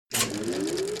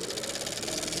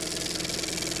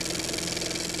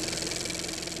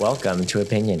Welcome to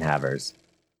Opinion Havers,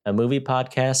 a movie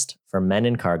podcast for men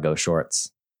in cargo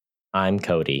shorts. I'm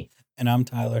Cody. And I'm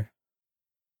Tyler.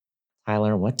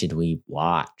 Tyler, what did we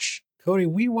watch? Cody,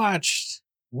 we watched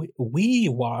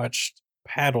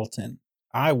Paddleton.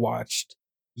 I watched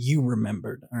You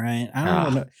Remembered, all right? I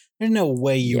don't know. There's no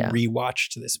way you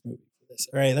rewatched this movie for this,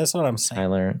 all right? That's what I'm saying.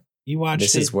 Tyler, you watched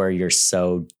this is where you're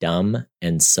so dumb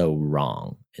and so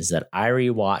wrong, is that I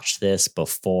rewatched this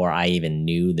before I even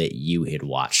knew that you had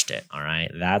watched it, all right?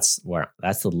 That's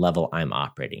the level I'm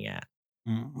operating at.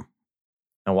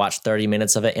 I watched 30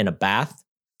 minutes of it in a bath,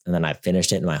 and then I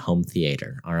finished it in my home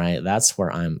theater, all right? That's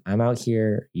where I'm out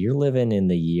here. You're living in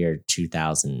the year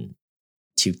 2000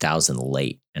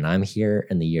 late, and I'm here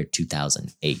in the year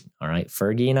 2008, all right?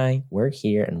 Fergie and I, we're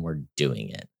here, and we're doing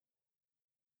it.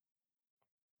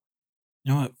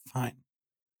 You know what? Fine.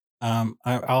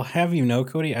 I'll have you know,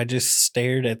 Cody, I just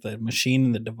stared at the machine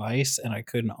and the device, and I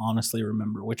couldn't honestly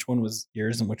remember which one was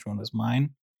yours and which one was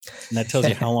mine. And that tells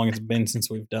you how long it's been since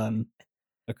we've done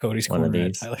a Cody's Corner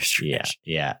and Tyler's Trash.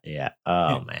 Yeah.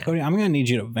 Oh, man. Cody, I'm going to need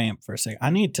you to vamp for a second.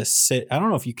 I need to sit. I don't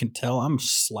know if you can tell. I'm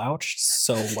slouched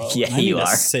so low. Yeah, you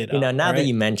are. Sit up, now that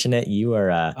you mention it, you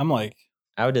are... I'm like...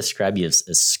 I would describe you as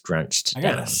scrunched down.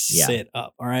 I got to sit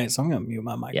up. All right, so I'm going to mute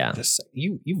my mic. Yeah. Just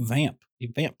you vamp.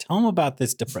 You vamp. Tell them about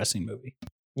this depressing movie.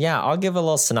 Yeah, I'll give a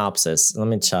little synopsis. Let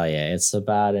me tell you. It's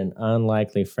about an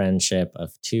unlikely friendship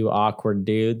of two awkward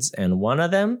dudes, and one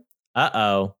of them,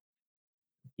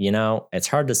 you know, it's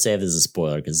hard to say if this is a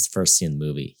spoiler because it's the first scene in the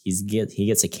movie. He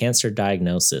gets a cancer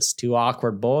diagnosis. Two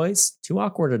awkward boys, two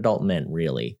awkward adult men,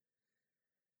 really.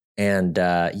 And,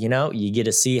 you know, you get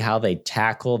to see how they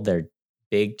tackle their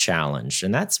big challenge.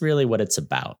 And that's really what it's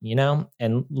about, you know?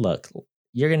 And look,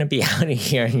 you're going to be out of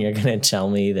here and you're going to tell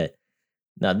me that,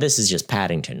 no, this is just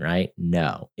Paddington, right?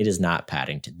 No, it is not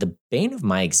Paddington. The bane of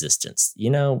my existence, you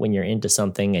know, when you're into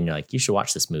something and you're like, you should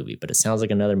watch this movie, but it sounds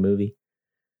like another movie.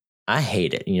 I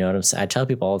hate it. You know what I'm saying? I tell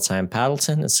people all the time,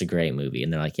 Paddleton, it's a great movie.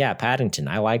 And they're like, yeah, Paddington,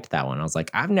 I liked that one. I was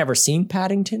like, I've never seen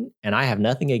Paddington and I have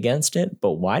nothing against it,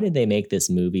 but why did they make this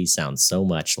movie sound so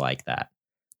much like that?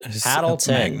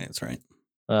 Paddleton. Magnets, right?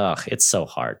 Ugh, it's so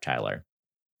hard, Tyler.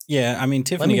 Yeah, I mean,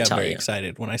 Tiffany got very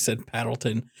excited when I said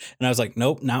Paddleton. And I was like,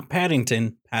 nope, not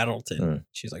Paddington, Paddleton.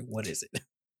 She's like, what is it?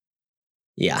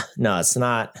 Yeah, no, it's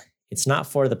not. It's not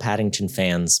for the Paddington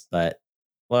fans. But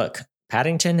look,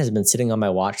 Paddington has been sitting on my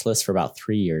watch list for about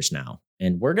 3 years now.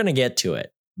 And we're going to get to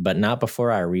it, but not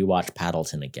before I rewatch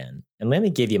Paddleton again. And let me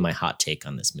give you my hot take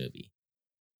on this movie.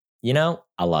 You know,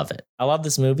 I love it. I love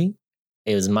this movie.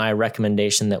 It was my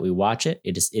recommendation that we watch it.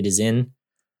 It is in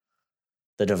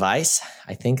the device.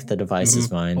 I think the device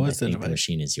is mine. I think the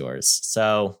machine is yours.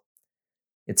 So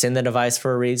it's in the device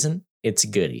for a reason. It's a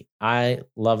goodie. I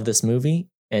love this movie.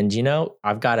 And, you know,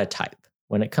 I've got a type.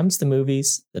 When it comes to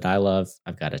movies that I love,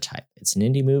 I've got a type. It's an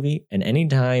indie movie. And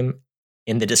anytime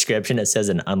in the description it says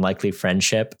an unlikely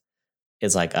friendship,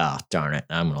 it's like, oh, darn it,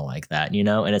 I'm going to like that, you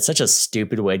know? And it's such a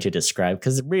stupid way to describe,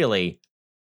 because really,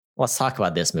 let's talk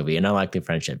about this movie, an unlikely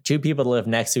friendship. Two people live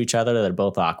next to each other that are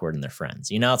both awkward and they're friends.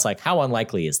 You know, it's like, how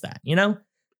unlikely is that? You know,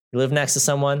 you live next to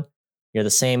someone, you're the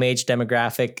same age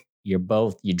demographic, you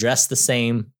dress the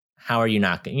same. How are you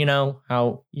not, you know,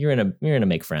 how you're going to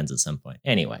make friends at some point.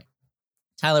 Anyway,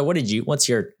 Tyler, what's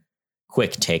your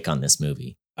quick take on this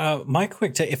movie? My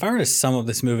quick take, if I were to sum up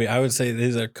this movie, I would say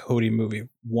this is a Cody movie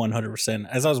 100%.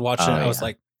 As I was watching it, I was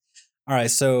like, all right,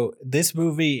 so this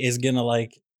movie is going to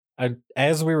like,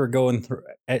 as we were going through,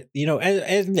 you know,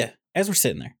 as we're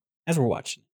sitting there, as we're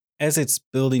watching, as it's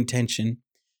building tension,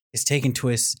 it's taking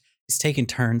twists, it's taking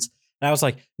turns. And I was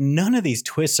like, none of these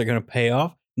twists are going to pay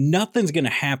off. Nothing's going to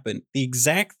happen. The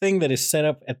exact thing that is set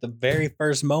up at the very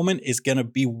first moment is going to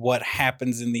be what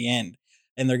happens in the end.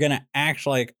 And they're going to act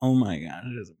like, oh my God,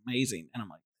 it is amazing. And I'm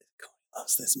like, Cody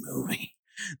loves this movie.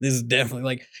 This is definitely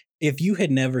like, if you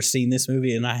had never seen this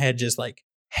movie and I had just like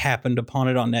happened upon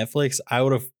it on Netflix, I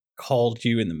would have called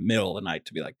you in the middle of the night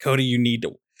to be like, Cody, you need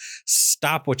to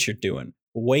stop what you're doing.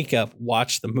 Wake up,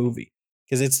 watch the movie.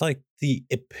 Because it's like the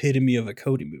epitome of a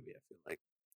Cody movie, I feel like.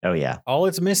 Oh, yeah. All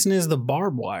it's missing is the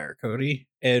barbed wire, Cody.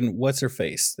 And what's her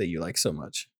face that you like so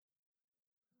much?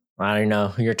 I don't know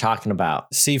who you're talking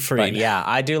about. Seafried. But yeah,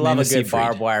 I do love a good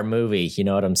barbed wire movie. You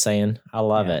know what I'm saying? I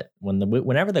love it.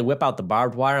 Whenever they whip out the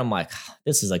barbed wire, I'm like,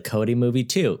 this is a Cody movie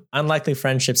too. Unlikely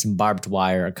friendships and barbed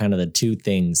wire are kind of the two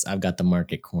things I've got the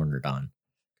market cornered on.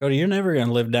 Cody, you're never going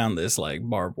to live down this like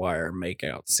barbed wire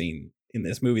makeout scene in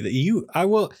this movie I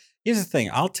will. Here's the thing.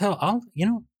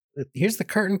 Here's the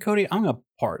curtain, Cody. I'm going to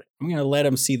part it. I'm going to let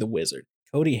him see the wizard.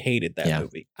 Cody hated that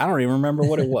movie. I don't even remember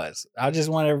what it was. I just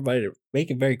want everybody to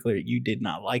make it very clear you did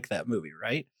not like that movie,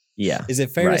 right? Yeah. Is it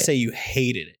fair to say you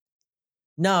hated it?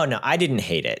 No, I didn't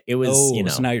hate it. It was,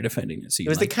 so now you're defending it. So it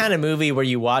was the kind of movie where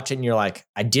you watch it and you're like,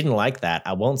 I didn't like that.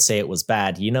 I won't say it was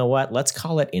bad. You know what? Let's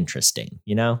call it interesting,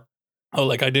 Oh,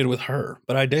 like I did with Her.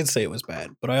 But I did say it was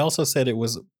bad. But I also said it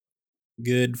was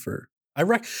good for... I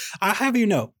have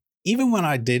even when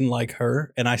I didn't like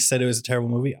Her and I said it was a terrible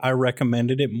movie, I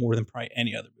recommended it more than probably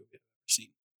any other movie I've ever seen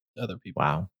to other people.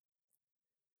 Wow.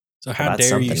 So how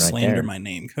dare you slander my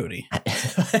name, Cody?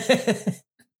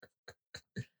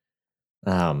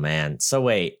 Oh, man. So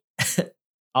wait,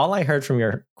 all I heard from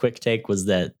your quick take was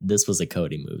that this was a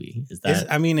Cody movie. Is that?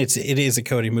 It is a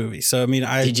Cody movie. So,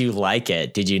 did you like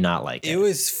it? Did you not like it? It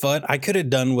was fun. I could have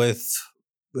done with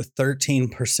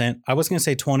 13%. I was going to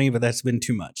say 20, but that's been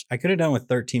too much. I could have done with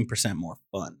 13% more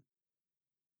fun.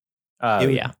 Oh,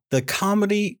 yeah. The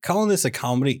comedy, calling this a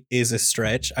comedy is a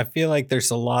stretch. I feel like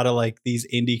there's a lot of like these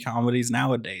indie comedies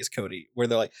nowadays, Cody, where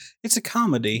they're like, it's a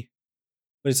comedy,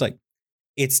 but it's like,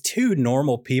 it's two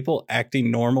normal people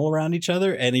acting normal around each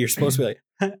other. And you're supposed to be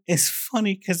like, it's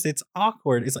funny because it's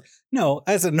awkward. It's like, no,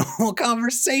 as a normal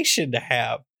conversation to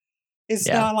have. It's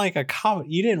not like a comedy.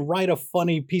 You didn't write a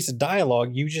funny piece of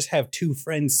dialogue. You just have two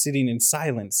friends sitting in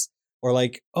silence. Or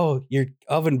like, oh, your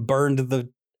oven burned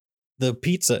the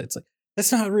pizza. It's like,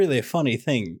 that's not really a funny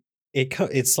thing.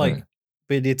 It's like,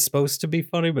 but it's supposed to be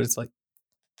funny, but it's like,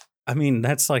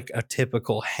 that's like a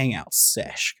typical hangout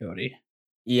sesh, Cody.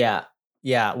 Yeah.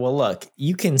 Yeah. Well, look,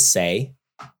 you can say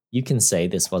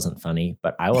this wasn't funny,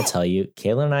 but I will tell you,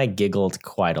 Kaylin and I giggled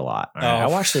quite a lot. Right? I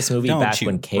watched this movie back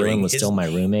when Kaylin was still my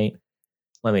roommate.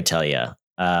 Let me tell you,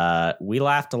 we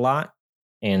laughed a lot,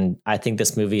 and I think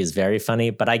this movie is very funny,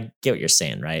 but I get what you're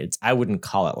saying, right? I wouldn't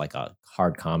call it like a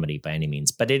hard comedy by any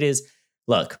means, but it is.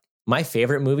 Look, my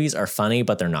favorite movies are funny,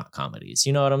 but they're not comedies.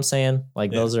 You know what I'm saying?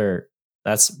 Like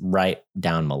that's right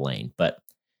down my lane. But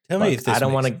tell me if this I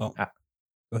don't want to. Go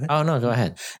ahead. Oh, no, go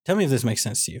ahead. Tell me if this makes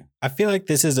sense to you. I feel like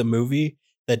this is a movie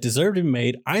that deserved to be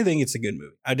made. I think it's a good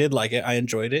movie. I did like it. I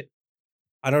enjoyed it.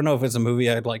 I don't know if it's a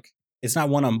movie I'd like. It's not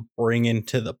one I'm bringing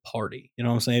to the party. You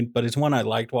know what I'm saying? But it's one I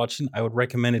liked watching. I would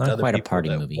recommend it to other people party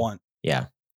that movie. Want. Yeah.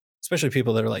 Especially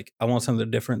people that are like, I want something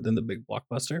different than the big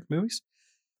blockbuster movies.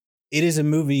 It is a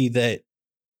movie that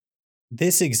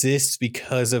this exists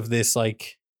because of this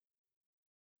like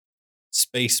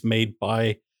space made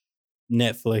by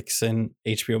Netflix and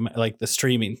HBO, like the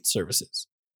streaming services.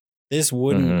 This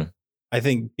wouldn't, I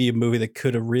think, be a movie that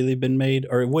could have really been made,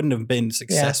 or it wouldn't have been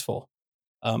successful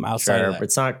outside of that.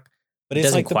 It's not, but it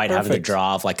doesn't quite have the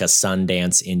draw of like a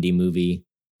Sundance indie movie,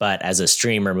 but as a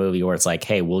streamer movie where it's like,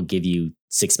 hey, we'll give you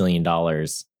 $6 million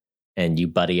and you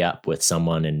buddy up with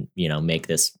someone and, make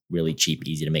this really cheap,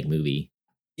 easy to make movie.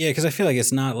 Yeah, because I feel like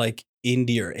it's not like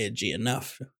indie or edgy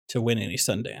enough to win any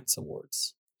Sundance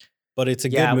awards. But it's a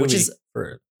good movie.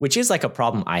 Which is like a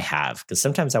problem I have, because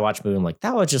sometimes I watch a movie and I'm like,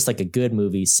 that was just like a good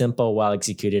movie, simple, well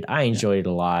executed. I enjoyed it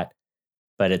a lot.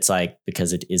 But it's like,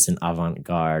 because it isn't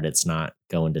avant-garde, it's not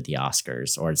going to the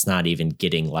Oscars, or it's not even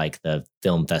getting like the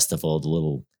film festival,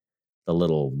 the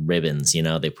little ribbons,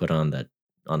 they put on the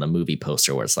movie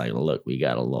poster where it's like, look, we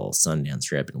got a little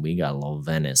Sundance ribbon, we got a little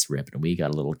Venice ribbon, we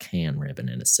got a little Cannes ribbon,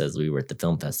 and it says we were at the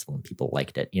film festival and people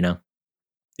liked it, Yeah.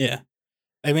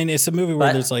 It's a movie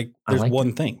where there's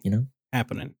one thing,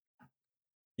 happening,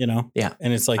 Yeah.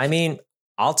 And it's like,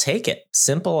 I'll take it.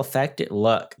 Simple, effective.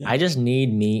 Look, I just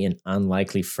need me an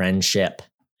unlikely friendship.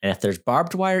 And if there's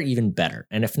barbed wire, even better.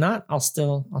 And if not, I'll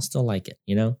still like it,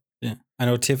 Yeah. I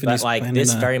know Tiffany's, but like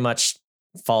this very much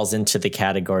falls into the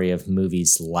category of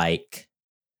movies like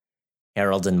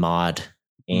Harold and Maude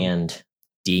and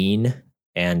Dean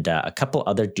and a couple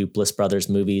other Duplass Brothers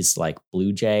movies like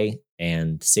Blue Jay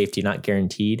and Safety Not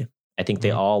Guaranteed. I think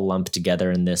they all lump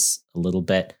together in this a little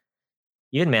bit.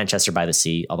 Even Manchester by the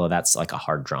Sea, although that's like a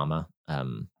hard drama,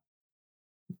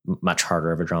 much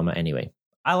harder of a drama. Anyway,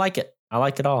 I like it. I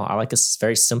like it all. I like a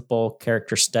very simple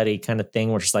character study kind of thing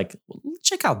where it's like,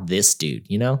 check out this dude,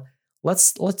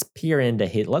 let's peer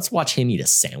into let's watch him eat a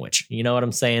sandwich. You know what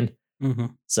I'm saying? Mm-hmm.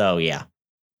 So yeah,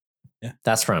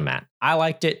 that's where I'm at. I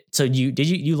liked it. So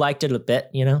you liked it a bit,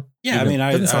 Yeah. I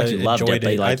didn't sound like you loved it,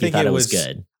 but I think you thought it was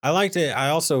good. I liked it. I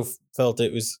also felt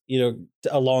it was,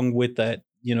 along with that,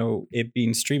 it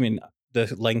being streaming,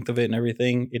 the length of it and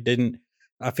everything, it didn't.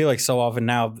 I feel like so often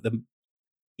now,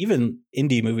 even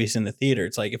indie movies in the theater,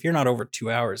 it's like if you're not over 2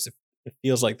 hours, it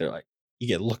feels like they're like you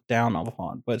get looked down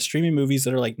upon. But streaming movies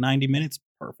that are like 90 minutes,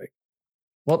 perfect.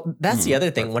 Well, that's the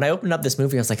other thing. When I opened up this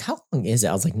movie, I was like, how long is it?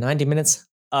 I was like, 90 minutes.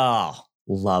 Oh,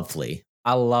 lovely.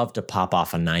 I love to pop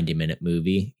off a 90-minute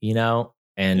movie,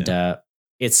 and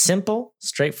it's simple,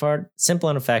 straightforward, simple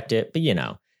and effective. But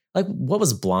Like, what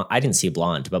was Blonde? I didn't see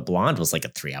Blonde, but Blonde was like a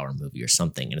 3-hour movie or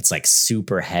something. And it's like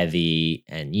super heavy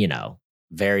and,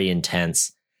 very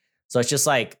intense. So it's just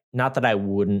like, not that I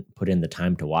wouldn't put in the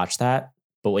time to watch that.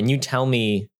 But when you tell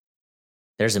me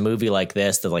there's a movie like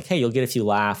this, that like, hey, you'll get a few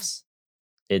laughs.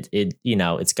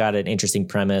 It's got an interesting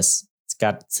premise. It's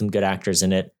got some good actors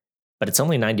in it, but it's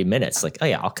only 90 minutes. Like, oh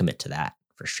yeah, I'll commit to that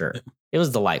for sure. It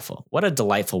was delightful. What a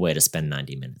delightful way to spend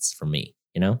 90 minutes for me,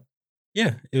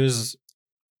 Yeah, it was.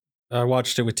 I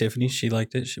watched it with Tiffany. She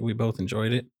liked it. We both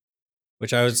enjoyed it,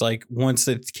 which I was like, once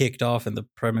it kicked off and the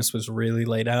premise was really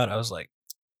laid out, I was like,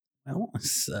 well,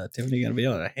 is Tiffany going to be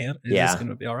on a hand? Is this going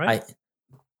to be all right?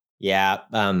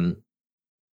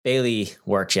 Bailey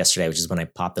worked yesterday, which is when I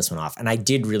popped this one off. And I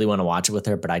did really want to watch it with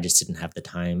her, but I just didn't have the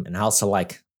time. And also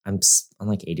like, I'm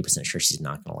like 80% sure she's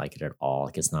not going to like it at all.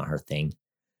 Like it's not her thing.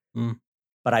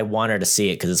 But I want her to see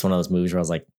it because it's one of those movies where I was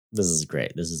like, this is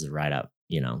great. This is right up,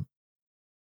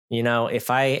 if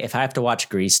I have to watch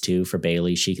Grease 2 for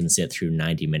Bailey, she can sit through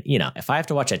 90 minutes. If I have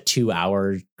to watch a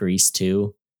 2-hour Grease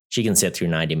 2, she can sit through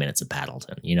 90 minutes of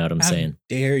Paddleton. You know what I'm saying?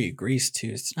 Dare you, Grease 2?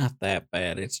 It's not that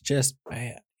bad. It's just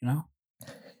bad,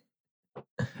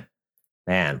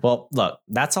 Man, well, look,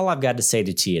 that's all I've got to say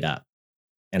to tee it up.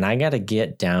 And I got to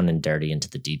get down and dirty into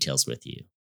the details with you.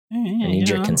 I need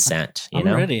your consent. I'm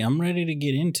ready. I'm ready to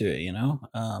get into it.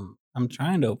 I'm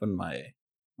trying to open my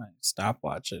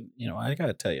stopwatch, and I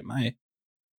gotta tell you,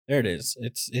 there it is.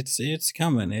 It's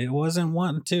coming. It wasn't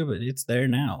wanting to, but it's there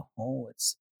now. Oh,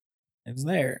 it's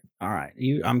there. All right.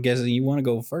 I'm guessing you want to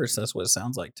go first. That's what it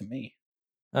sounds like to me.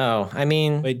 Oh, I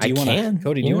mean, wait. Do you want to,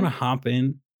 Cody? Do you want to hop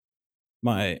in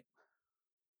my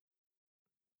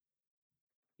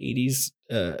 80s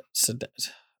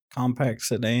compact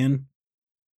sedan?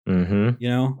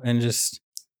 And just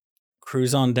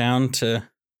cruise on down to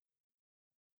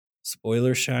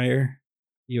Spoilershire,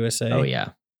 USA.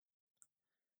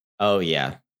 Oh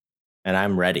yeah. And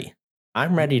I'm ready.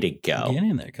 I'm ready to go. Get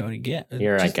in there, Cody.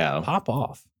 Here I go. Pop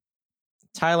off.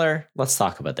 Tyler, let's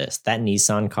talk about this. That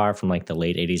Nissan car from like the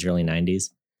late 80s, early 90s.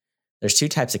 There's 2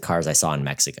 types of cars I saw in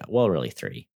Mexico. Well, really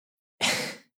 3.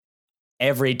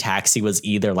 Every taxi was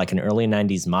either like an early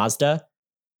 90s Mazda,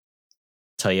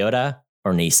 Toyota,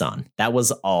 or Nissan. That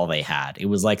was all they had. It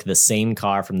was like the same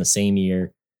car from the same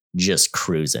year, just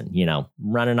cruising,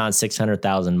 running on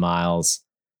 600,000 miles.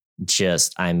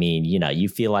 Just, you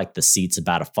feel like the seat's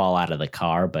about to fall out of the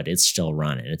car, but it's still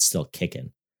running. It's still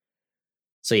kicking.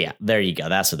 So yeah, there you go.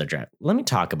 That's what they're driving. Let me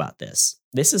talk about this.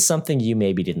 This is something you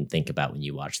maybe didn't think about when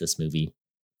you watched this movie.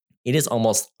 It is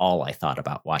almost all I thought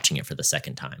about watching it for the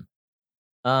second time.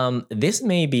 This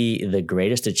may be the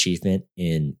greatest achievement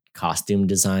in costume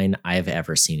design I've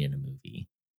ever seen in a movie.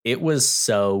 It was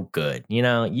so good.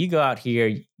 You go out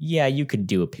here, you could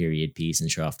do a period piece and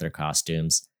show off their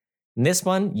costumes. In this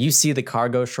one, you see the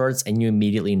cargo shorts and you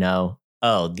immediately know,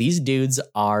 oh, these dudes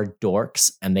are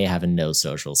dorks and they have no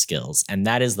social skills. And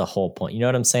that is the whole point. You know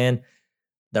what I'm saying?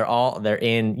 They're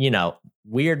in,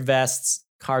 weird vests,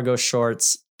 cargo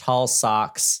shorts, tall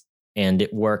socks, and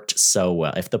it worked so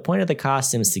well. If the point of the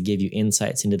costume is to give you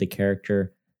insights into the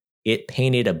character, it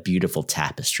painted a beautiful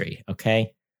tapestry.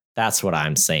 Okay. That's what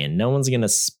I'm saying. No one's going to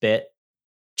spit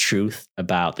truth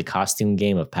about the costume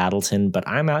game of Paddleton, but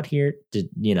I'm out here to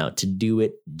do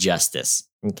it justice.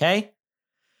 Okay.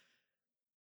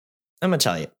 I'm going to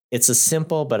tell you, it's a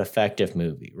simple but effective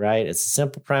movie, right? It's a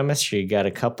simple premise. You got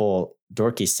a couple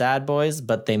dorky sad boys,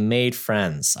 but they made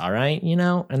friends. All right.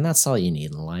 And that's all you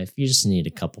need in life. You just need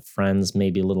a couple friends,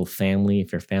 maybe a little family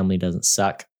if your family doesn't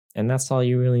suck. And that's all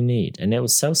you really need. And it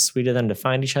was so sweet of them to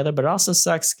find each other, but it also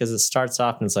sucks because it starts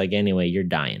off and it's like, anyway, you're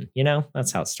dying.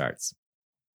 That's how it starts.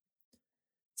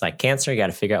 It's like cancer. You got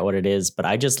to figure out what it is. But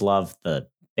I just love the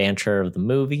banter of the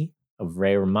movie of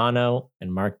Ray Romano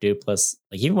and Mark Duplass.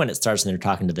 Like even when it starts and they're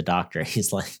talking to the doctor,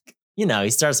 he's like, he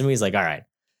starts the movie. He's like, all right,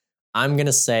 I'm going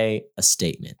to say a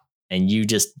statement and you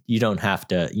don't have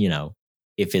to,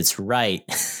 if it's right,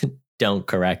 don't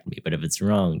correct me, but if it's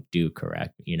wrong, do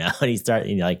correct me, And he starts,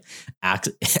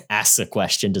 asks a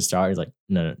question to start. He's like,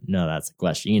 no, that's a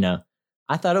question,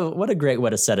 I thought, what a great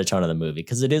way to set a tone of the movie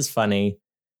because it is funny,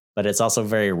 but it's also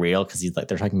very real because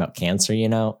they're talking about cancer,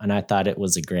 And I thought it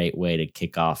was a great way to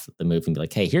kick off the movie and be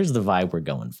like, hey, here's the vibe we're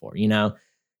going for,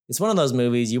 It's one of those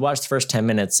movies you watch the first 10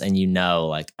 minutes and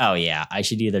like, oh yeah, I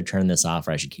should either turn this off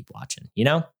or I should keep watching,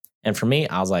 And for me,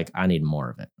 I was like, I need more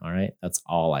of it. All right, that's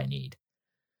all I need.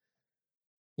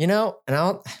 And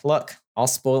I'll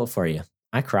spoil it for you.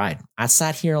 I cried. I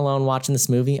sat here alone watching this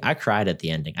movie. I cried at the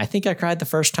ending. I think I cried the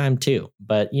first time too.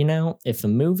 But if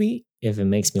it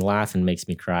makes me laugh and makes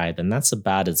me cry, then that's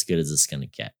about as good as it's going to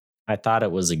get. I thought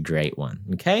it was a great one.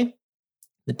 Okay.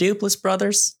 The Duplass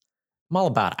brothers, I'm all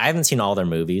about it. I haven't seen all their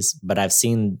movies, but I've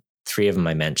seen 3 of them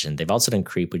I mentioned. They've also done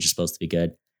Creep, which is supposed to be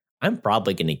good. I'm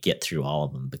probably going to get through all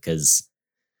of them because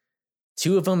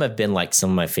 2 of them have been like some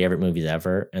of my favorite movies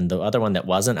ever. And the other one that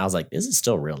wasn't, I was like, this is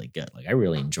still really good. Like, I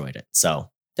really enjoyed it. So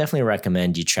definitely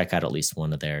recommend you check out at least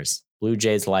one of theirs. Blue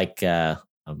Jays like a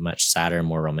much sadder,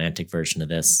 more romantic version of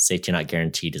this. Safety Not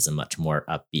Guaranteed is a much more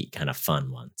upbeat, kind of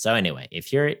fun one. So anyway,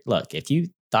 if you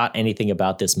thought anything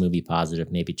about this movie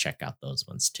positive, maybe check out those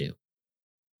ones too.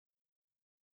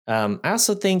 I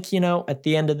also think, at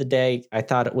the end of the day, I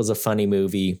thought it was a funny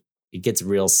movie. It gets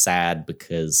real sad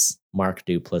because Mark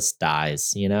Duplass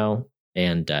dies,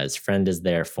 and his friend is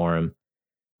there for him,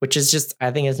 which is just,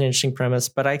 I think it's an interesting premise.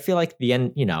 But I feel like the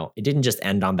end, it didn't just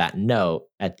end on that note.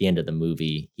 At the end of the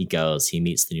movie, he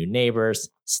meets the new neighbors,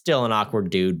 still an awkward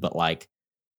dude, but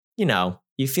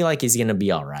you feel like he's going to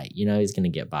be all right. He's going to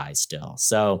get by still.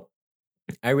 So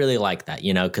I really like that,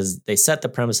 because they set the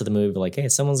premise of the movie like, hey,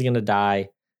 someone's going to die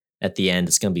at the end.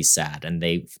 It's going to be sad. And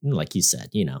they, like you said,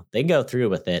 they go through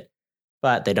with it,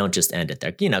 but they don't just end it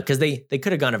there, because they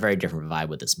could have gone a very different vibe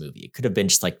with this movie. It could have been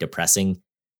just like depressing.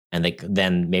 And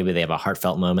then maybe they have a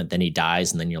heartfelt moment. Then he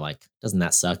dies. And then you're like, doesn't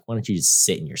that suck? Why don't you just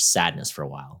sit in your sadness for a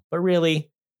while? But really,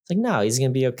 it's like, no, he's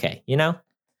going to be okay,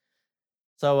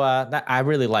 So I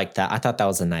really like that. I thought that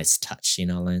was a nice touch, a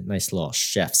nice little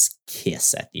chef's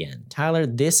kiss at the end. Tyler,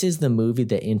 this is the movie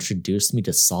that introduced me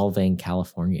to Solvang,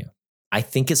 California. I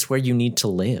think it's where you need to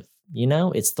live.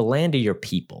 It's the land of your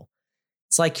people.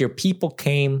 It's like your people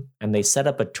came and they set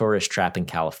up a tourist trap in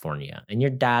California, and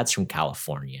your dad's from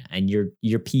California, and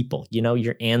your people,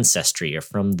 your ancestry are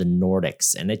from the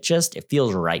Nordics, and it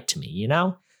feels right to me,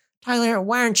 Tyler,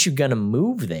 why aren't you going to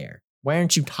move there? Why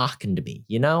aren't you talking to me?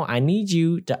 I need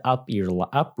you to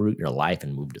uproot your life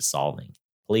and move to Solvang,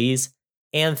 please.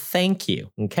 And thank you.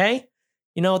 Okay.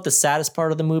 You know what the saddest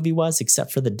part of the movie was,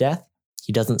 except for the death?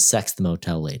 He doesn't sex the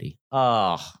motel lady.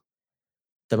 Oh,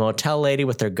 the motel lady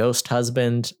with her ghost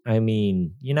husband. I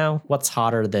mean, what's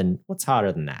hotter than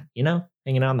that?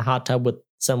 Hanging out in the hot tub with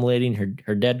some lady and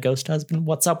her dead ghost husband.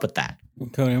 What's up with that?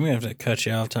 Cody, I'm gonna have to cut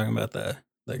you off talking about the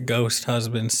ghost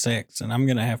husband sex, and I'm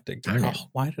gonna have to.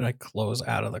 Why did I close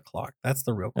out of the clock? That's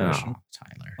the real question. Oh,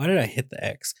 Tyler. Why did I hit the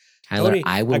X? Tyler, Cody,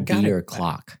 I will be your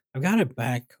clock. I've got it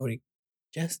back, Cody.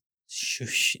 Just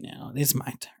shush now. It's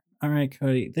my turn. All right,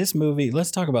 Cody. This movie.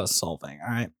 Let's talk about Solvang. All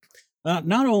right.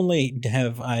 Not only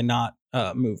have I not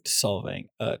moved to Solvang,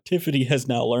 Tiffany has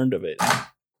now learned of it.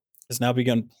 Has now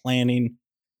begun planning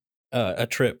a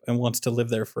trip and wants to live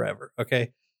there forever.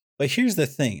 Okay. But here's the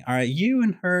thing. All right. You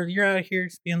and her, you're out here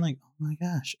being like, oh my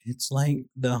gosh, it's like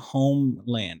the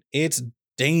homeland. It's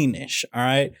Danish. All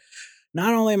right.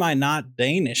 Not only am I not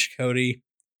Danish, Cody,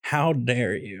 how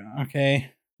dare you?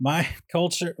 Okay. My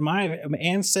culture, my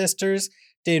ancestors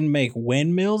didn't make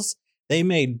windmills. They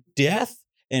made death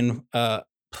and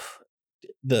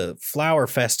the flower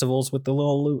festivals with the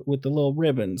little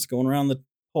ribbons going around the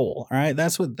pole. All right,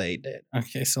 that's what they did.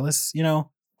 Okay, so let's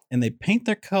and they paint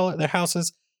their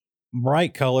houses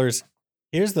bright colors.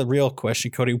 Here's the real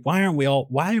question, Cody. Why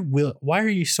are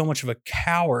you so much of a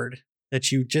coward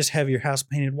that you just have your house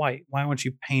painted white? Why won't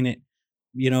you paint it,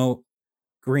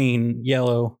 green,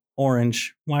 yellow,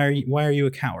 orange? Why are you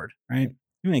a coward? Right?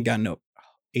 You ain't got no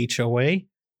HOA.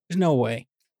 There's no way.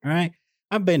 All right.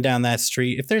 I've been down that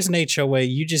street. If there's an HOA,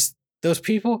 those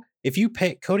people, if you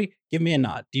pay, Cody, give me a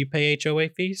nod. Do you pay HOA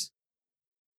fees?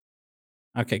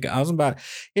 Okay,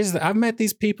 I've met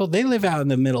these people. They live out in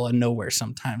the middle of nowhere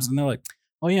sometimes. And they're like,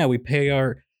 oh yeah, we pay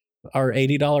our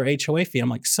 $80 HOA fee. I'm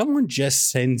like, someone just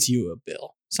sends you a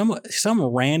bill. Some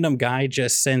random guy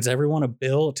just sends everyone a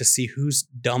bill to see who's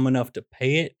dumb enough to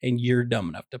pay it, and you're dumb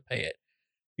enough to pay it.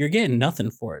 You're getting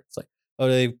nothing for it. It's like, oh,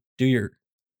 do they do your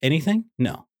anything?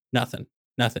 No, nothing.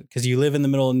 Because you live in the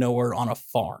middle of nowhere on a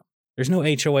farm. There's no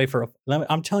HOA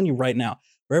I'm telling you right now,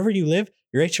 wherever you live,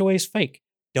 your HOA is fake.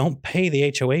 Don't pay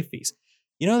the HOA fees.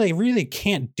 They really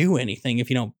can't do anything if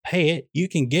you don't pay it. You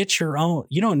can get your own.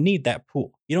 You don't need that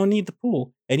pool. You don't need the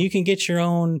pool. And you can get your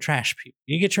own trash people.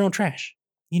 You can get your own trash.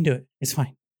 You can do it. It's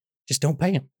fine. Just don't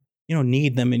pay them. You don't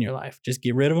need them in your life. Just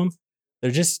get rid of them. They're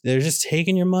just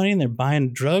taking your money and they're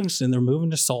buying drugs and they're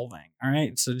moving to Solvang. All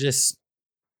right. So just,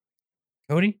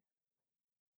 Cody,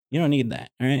 you don't need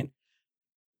that. All right.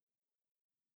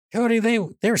 Cody,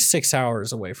 they're 6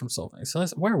 hours away from Solvang. So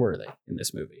where were they in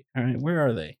this movie? All right. Where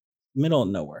are they? Middle of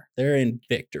nowhere. They're in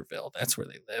Victorville. That's where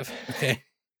they live. Okay.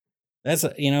 That's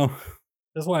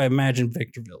why I imagine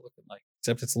Victorville looking like,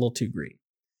 except it's a little too green.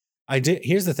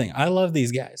 Here's the thing. I love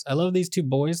these guys. I love these two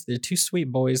boys. They're two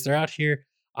sweet boys. They're out here.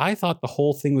 I thought the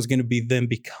whole thing was going to be them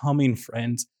becoming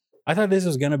friends. I thought this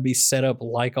was going to be set up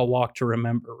like A Walk to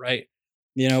Remember, right?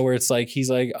 You know, where it's like, he's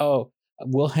like, oh,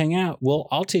 we'll hang out. Well,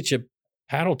 I'll teach you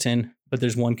Paddleton, but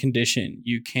there's one condition.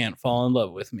 You can't fall in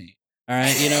love with me. All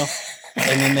right. You know,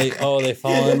 and then they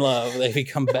fall in love. They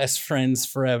become best friends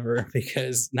forever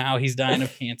because now he's dying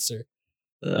of cancer.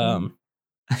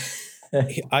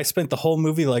 I spent the whole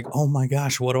movie like, oh my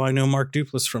gosh, what do I know Mark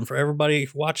Duplass from? For everybody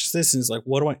who watches this and is like,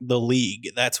 The League.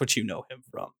 That's what you know him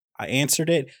from. I answered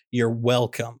it. You're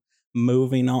welcome.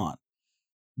 Moving on.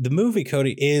 The movie,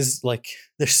 Cody, is like,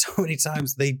 there's so many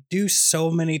times they do so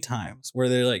many times where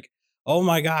they're like, oh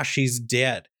my gosh, he's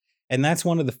dead. And that's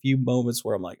one of the few moments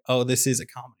where I'm like, oh, this is a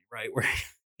comedy, right? Where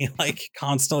he like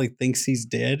constantly thinks he's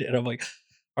dead. And I'm like,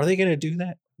 are they going to do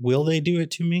that? Will they do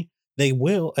it to me? They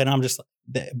will. And I'm just like,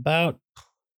 about,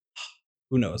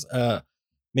 who knows,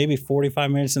 maybe 45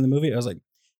 minutes in the movie, I was like,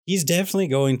 he's definitely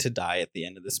going to die at the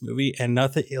end of this movie. And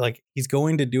nothing, like, he's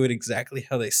going to do it exactly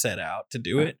how they set out to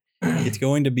do it. It's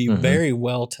going to be very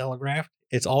well telegraphed.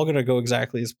 It's all going to go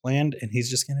exactly as planned, and he's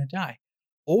just going to die.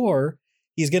 Or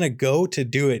he's going to go to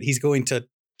do it. He's going to,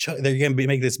 they're going to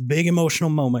make this big emotional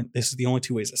moment. This is the only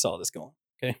two ways I saw this going.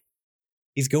 Okay.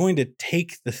 He's going to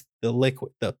take the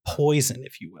liquid, the poison,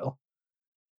 if you will.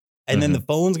 And then the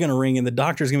phone's going to ring and the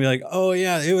doctor's going to be like, oh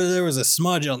yeah, there was a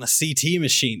smudge on the CT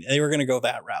machine. They were going to go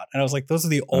that route. And I was like, those are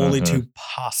the only two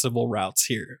possible routes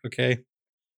here. Okay.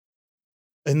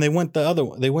 And they went the other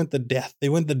one. They went the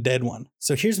dead one.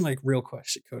 So here's my real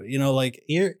question, Cody. You know, like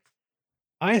here,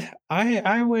 I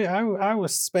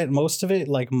was spent most of it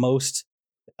like most.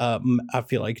 I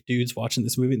feel like dudes watching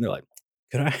this movie and they're like,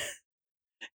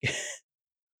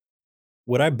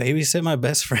 would I babysit my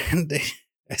best friend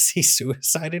as he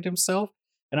suicided himself?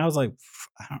 And I was like,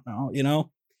 I don't know, you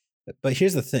know. But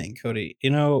here's the thing, Cody.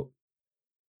 You know,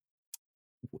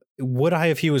 would I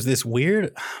if he was this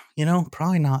weird? You know,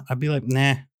 probably not. I'd be like,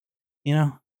 nah, you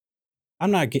know,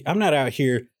 I'm not out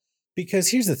here, because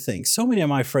here's the thing. So many of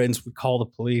my friends would call the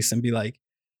police and be like,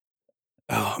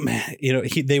 oh man, you know,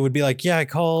 they would be like, yeah, I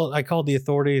called the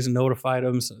authorities and notified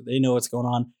them, so they know what's going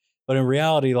on. But in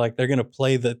reality, like, they're going to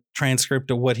play the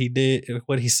transcript of what he did,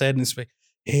 what he said. And it's like,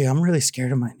 hey, I'm really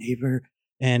scared of my neighbor.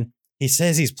 And he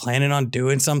says he's planning on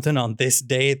doing something on this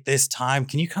day at this time.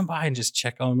 Can you come by and just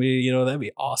check on me? You know, that'd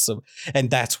be awesome. And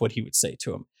that's what he would say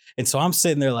to him. And so I'm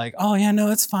sitting there like, oh yeah,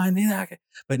 no, it's fine.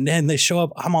 But then they show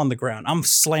up. I'm on the ground. I'm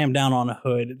slammed down on a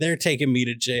hood. They're taking me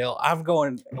to jail. I'm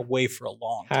going away for a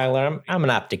long time. Tyler, I'm going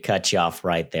to have to cut you off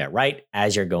right there, right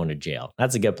as you're going to jail.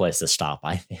 That's a good place to stop,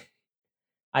 I think.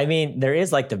 I mean, there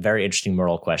is like the very interesting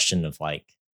moral question of like,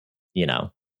 you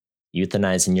know,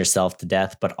 euthanizing yourself to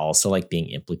death, but also like being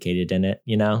implicated in it,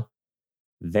 you know?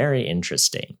 Very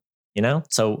interesting, you know?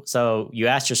 So you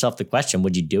ask yourself the question,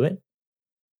 would you do it?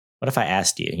 What if I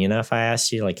asked you, you know, if I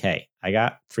asked you like, hey, I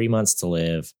got 3 months to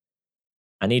live.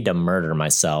 I need to murder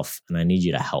myself and I need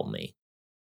you to help me.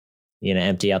 You know,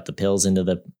 empty out the pills into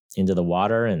the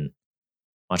water and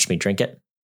watch me drink it.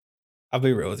 I'll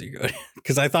be real with you, good,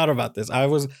 because I thought about this. I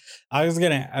was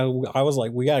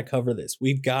like, we got to cover this.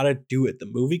 We've got to do it. The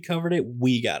movie covered it.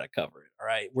 We got to cover it. All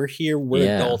right. We're here.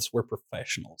 We're adults. We're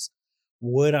professionals.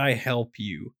 Would I help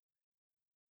you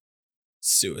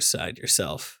suicide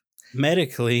yourself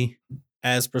medically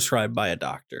as prescribed by a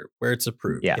doctor where it's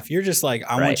approved? Yeah. If you're just like,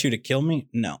 I want you to kill me.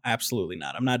 No, absolutely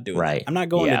not. I'm not doing that. I'm not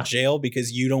going to jail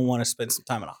because you don't want to spend some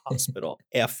time in a hospital.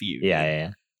 F you.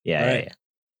 Yeah.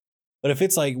 But if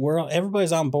it's like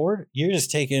everybody's on board, you're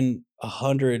just taking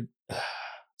 100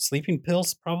 sleeping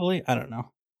pills, probably. I don't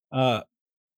know.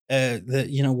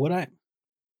 You know what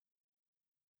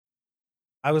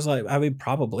I was like, I mean,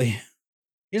 probably.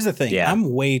 Here's the thing. Yeah.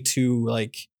 I'm way too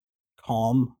like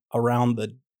calm around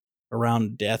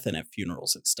death and at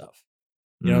funerals and stuff.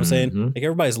 You know what I'm saying? Like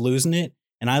everybody's losing it,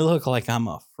 and I look like I'm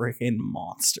a freaking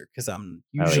monster because I'm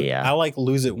usually I like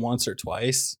lose it once or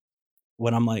twice.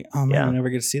 When I'm like, oh man, I never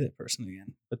get to see that person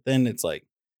again. But then it's like,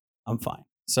 I'm fine.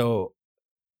 So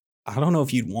I don't know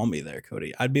if you'd want me there,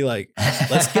 Cody. I'd be like,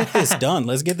 let's get this done.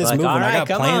 Let's get this moving. Right, I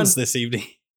got plans this evening.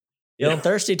 You're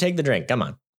thirsty? Take the drink. Come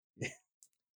on.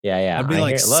 Yeah. I'd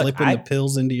be slipping the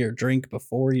pills into your drink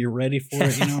before you're ready for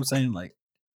it. You know what I'm saying? Like,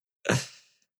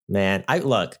 man, I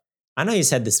know you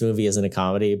said this movie isn't a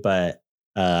comedy, but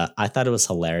I thought it was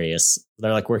hilarious.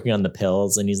 They're like working on the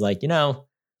pills, and he's like, you know,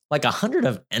 like 100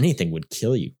 of anything would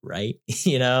kill you, right?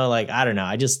 You know, like, I don't know.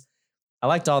 I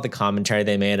liked all the commentary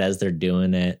they made as they're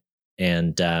doing it.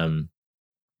 And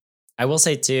I will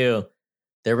say too,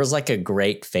 there was like a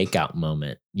great fake out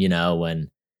moment, you know,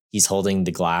 when he's holding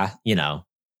the glass, you know,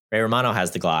 Ray Romano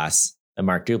has the glass and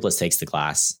Mark Duplass takes the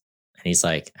glass and he's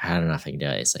like, I don't know if I can do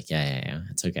it. It's like, yeah,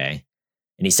 it's okay.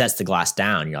 And he sets the glass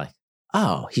down. You're like,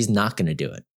 oh, he's not going to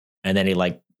do it. And then he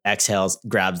like exhales,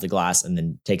 grabs the glass, and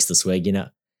then takes the swig, you know?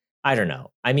 I don't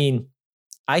know. I mean,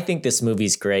 I think this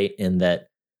movie's great in that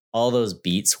all those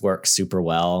beats work super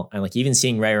well. And like even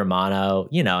seeing Ray Romano,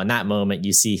 you know, in that moment,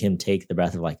 you see him take the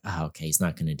breath of like, oh, okay, he's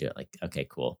not going to do it. Like, okay,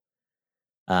 cool.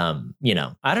 You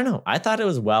know, I don't know. I thought it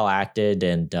was well acted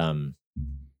and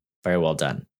very well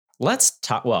done. Let's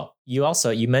talk. Well,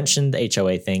 you mentioned the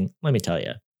HOA thing. Let me tell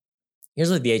you, here's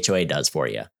what the HOA does for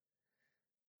you.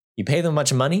 You pay them a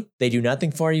bunch of money. They do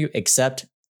nothing for you except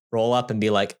roll up and be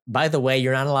like, by the way,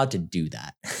 you're not allowed to do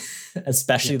that.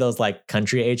 Especially those like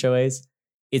country HOAs.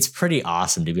 It's pretty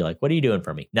awesome to be like, what are you doing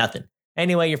for me? Nothing.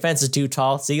 Anyway, your fence is too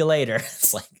tall. See you later.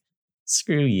 It's like,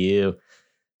 screw you.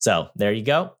 So there you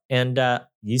go. And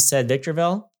you said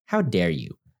Victorville. How dare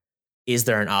you? Is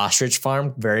there an ostrich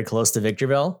farm very close to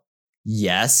Victorville?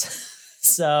 Yes.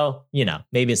 So, you know,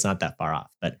 maybe it's not that far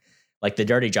off, but like the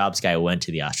Dirty Jobs guy went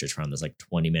to the ostrich farm. That's like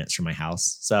 20 minutes from my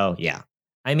house. So yeah,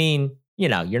 I mean, you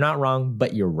know, you're not wrong,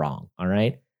 but you're wrong. All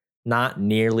right. Not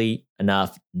nearly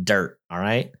enough dirt. All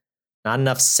right. Not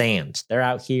enough sand. They're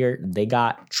out here. They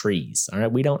got trees. All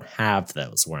right. We don't have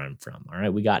those where I'm from. All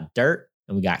right. We got dirt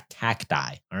and we got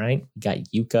cacti. All right. We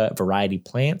got yucca variety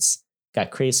plants, got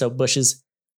creosote bushes.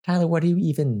 Tyler, what do you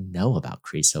even know about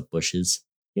creosote bushes?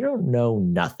 You don't know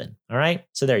nothing. All right.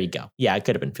 So there you go. Yeah, it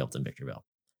could have been filmed in Victorville.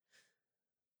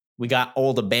 We got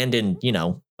old abandoned, you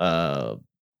know,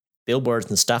 billboards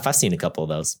and stuff. I've seen a couple of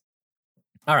those.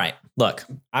 All right. Look,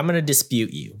 I'm going to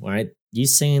dispute you. All right. You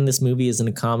saying this movie isn't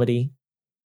a comedy?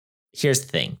 Here's the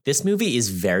thing. This movie is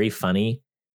very funny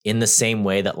in the same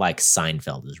way that like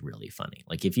Seinfeld is really funny.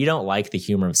 Like if you don't like the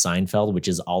humor of Seinfeld, which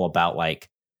is all about like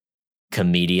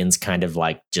comedians kind of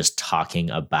like just talking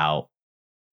about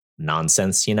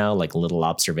nonsense, you know, like little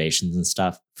observations and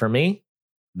stuff. For me,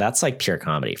 that's like pure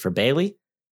comedy. For Bailey,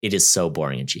 it is so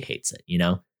boring and she hates it, you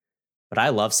know? But I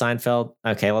love Seinfeld.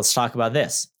 Okay, let's talk about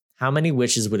this. How many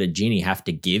wishes would a genie have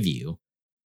to give you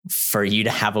for you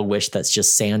to have a wish that's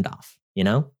just sand off, you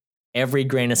know? Every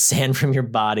grain of sand from your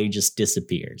body just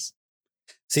disappears.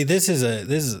 See,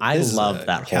 I love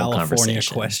that whole California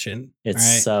conversation. question. It's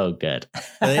right? so good.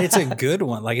 It's a good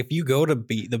one. Like if you go to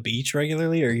the beach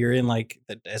regularly or you're in like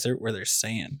the desert where there's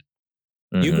sand,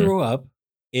 you grew up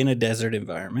in a desert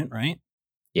environment, right?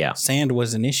 Yeah. Sand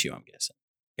was an issue, I'm guessing.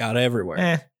 Got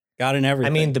everywhere. Got in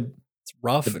everything. I mean, it's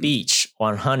rough. The beach,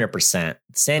 100%.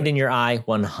 Sand in your eye,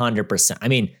 100%. I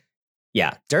mean,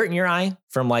 yeah, dirt in your eye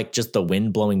from like just the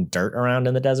wind blowing dirt around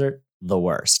in the desert, the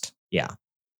worst. Yeah,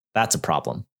 that's a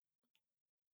problem.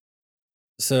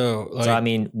 So I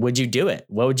mean, would you do it?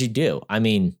 What would you do? I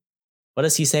mean, what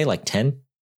does he say? Like 10?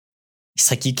 He's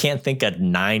like, you can't think of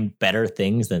 9 better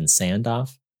things than sand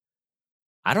off.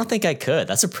 I don't think I could.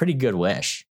 That's a pretty good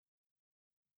wish.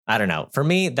 I don't know. For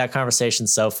me, that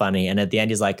conversation's so funny. And at the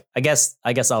end, he's like, I guess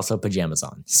also pajamas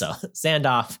on. So sand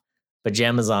off,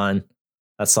 pajamas on.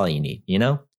 That's all you need, you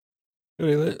know?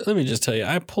 Let me just tell you,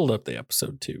 I pulled up the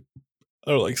episode too.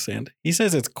 I don't like sand. He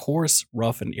says it's coarse,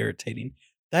 rough, and irritating.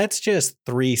 That's just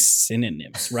 3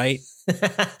 synonyms, right?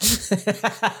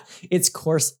 It's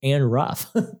coarse and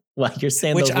rough. Like you're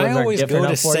saying, which those words I always different go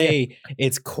to for say you?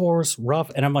 It's coarse,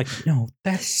 rough, and I'm like, no,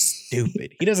 that's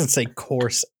stupid. He doesn't say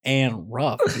coarse and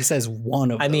rough. He says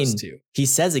one of those two. He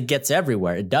says it gets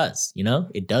everywhere. It does, you know,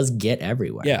 it does get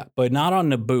everywhere. Yeah, but not on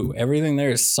Naboo. Everything there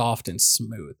is soft and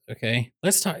smooth. Okay,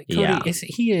 let's talk. Cody,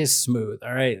 he is smooth.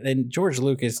 All right, and George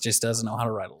Lucas just doesn't know how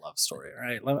to write a love story. All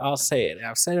right, I'll say it.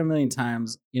 I've said it a million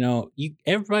times. You know,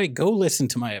 everybody go listen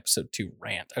to my episode 2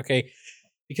 rant. Okay,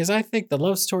 because I think the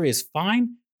love story is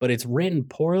fine, but it's written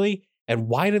poorly. And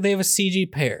why do they have a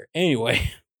CG pair?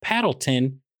 Anyway,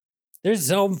 Paddleton, there's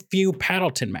so few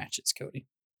Paddleton matches, Cody.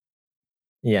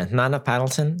 Yeah, not enough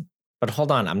Paddleton. But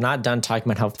hold on, I'm not done talking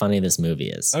about how funny this movie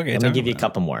is. Okay, let me give you a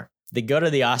couple more. They go to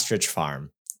the ostrich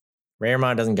farm. Ray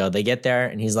Romano doesn't go. They get there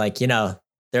and he's like, you know,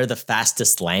 they're the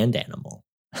fastest land animal.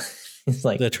 He's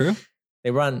like, is that true?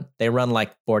 They run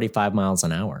like 45 miles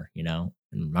an hour, you know?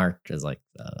 And Mark is like,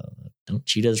 don't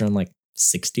cheetahs run like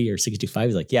 60 or 65?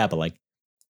 He's like, yeah, but like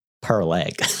per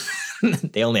leg.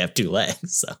 They only have 2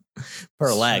 legs. So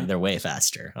per leg, they're way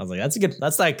faster. I was like,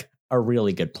 that's like a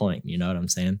really good point. You know what I'm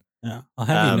saying? Yeah. I'll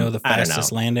have you know the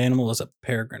fastest land animal is a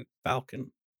peregrine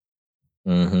falcon.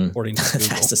 Mm-hmm. According to Google.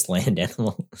 Fastest land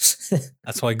animal.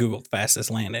 That's why I Googled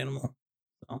fastest land animal.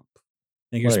 So,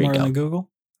 think you're smarter than Google?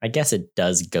 I guess it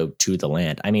does go to the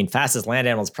land. I mean, fastest land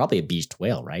animal is probably a beached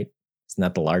whale, right? Isn't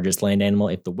that the largest land animal?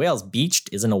 If the whale's beached,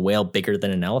 isn't a whale bigger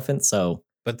than an elephant? So,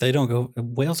 but they don't go.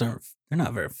 Whales they're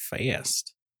not very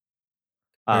fast.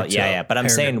 Oh yeah. But I'm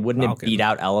saying, wouldn't it beat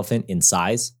out elephant in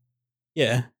size?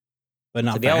 Yeah. but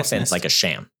not So the elephant's fastness. like a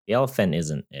sham. The elephant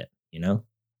isn't it, you know?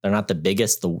 They're not the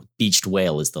biggest. The beached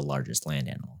whale is the largest land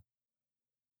animal.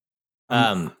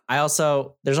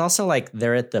 There's also like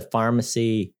they're at the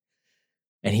pharmacy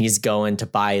and he's going to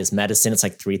buy his medicine. It's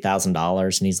like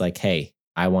 $3,000. And he's like, hey,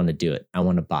 I want to do it. I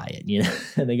want to buy it. You know,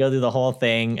 and they go through the whole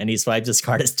thing and he swipes his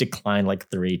card. It's declined like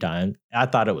 3 times. I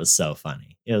thought it was so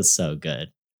funny. It was so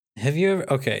good. Have you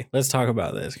ever, okay, let's talk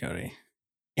about this, Cody.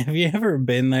 Have you ever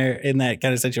been there in that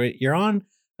kind of situation? You're on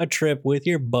a trip with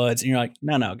your buds and you're like,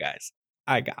 no, guys,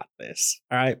 I got this.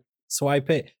 All right. Swipe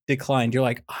it, declined. You're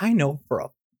like, I know for a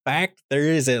fact there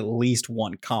is at least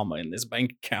 1 comma in this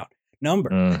bank account number.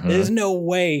 Mhm. There's no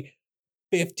way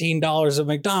 $15 of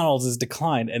McDonald's is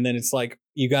declined. And then it's like,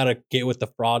 you got to get with the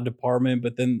fraud department.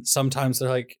 But then sometimes they're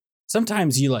like,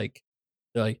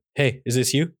 they're like, hey, is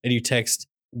this you? And you text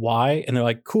Y and they're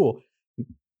like, cool.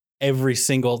 Every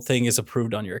single thing is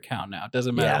approved on your account now. It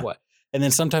doesn't matter what. And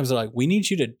then sometimes they're like, we need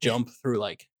you to jump through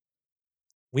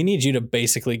we need you to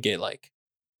basically get like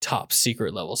top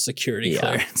secret level security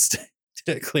clearance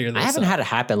to clear this. I haven't had it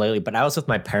happen lately, but I was with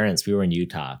my parents. We were in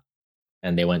Utah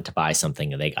and they went to buy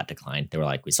something and they got declined. They were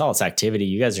like, we saw this activity.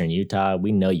 You guys are in Utah.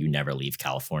 We know you never leave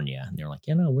California. And they were like,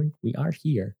 we are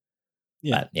here.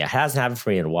 Yeah. But yeah, it hasn't happened for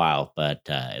me in a while, but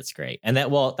it's great. And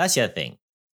that's the other thing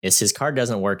is his card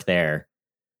doesn't work there.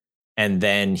 And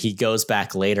then he goes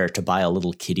back later to buy a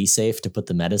little kitty safe to put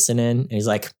the medicine in. And he's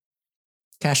like,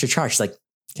 cash or charge? He's like,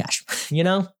 cash. You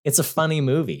know, it's a funny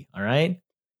movie. All right.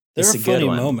 There are funny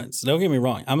moments. Don't get me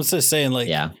wrong. I'm just saying, like,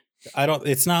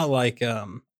 it's not like,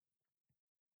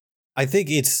 I think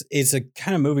it's a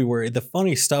kind of movie where the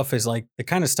funny stuff is like the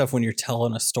kind of stuff when you're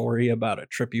telling a story about a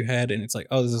trip you had and it's like,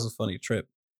 oh, this is a funny trip.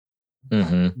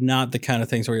 Mm-hmm. Not the kind of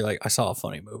things where you're like, I saw a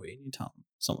funny movie and you tell them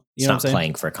someone. It's not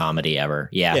playing for comedy ever.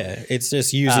 Yeah. Yeah. It's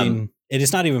just using it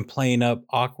is not even playing up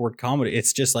awkward comedy.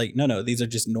 It's just like, no, these are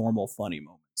just normal funny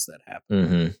moments that happen.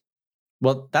 Mm-hmm.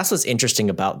 Well, that's what's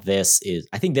interesting about this is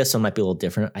I think this one might be a little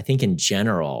different. I think in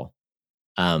general,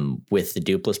 with the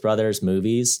Duplass brothers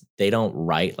movies, they don't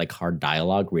write like hard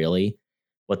dialogue really.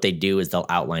 What they do is they'll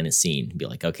outline a scene and be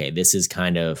like, okay, this is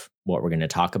kind of what we're going to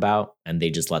talk about. And they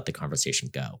just let the conversation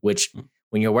go, which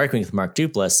when you're working with Mark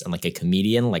Duplass and like a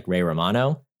comedian like Ray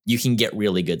Romano, you can get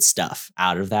really good stuff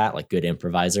out of that, like good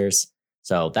improvisers.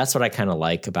 So that's what I kind of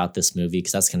like about this movie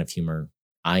because that's kind of humor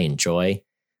I enjoy.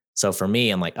 So for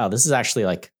me, I'm like, oh, this is actually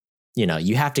like, you know,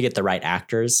 you have to get the right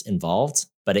actors involved,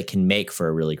 but it can make for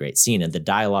a really great scene. And the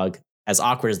dialogue, as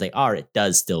awkward as they are, it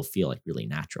does still feel like really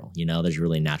natural. You know, there's a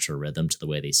really natural rhythm to the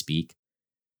way they speak.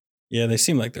 Yeah, they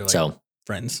seem like they're like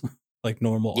friends, like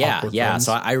normal. Yeah. Friends.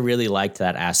 So I really liked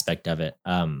that aspect of it.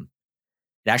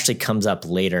 It actually comes up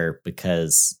later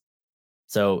because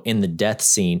so in the death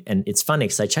scene, and it's funny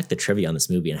because I checked the trivia on this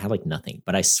movie and I had like nothing,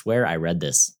 but I swear I read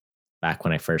this back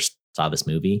when I first saw this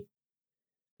movie.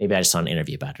 Maybe I just saw an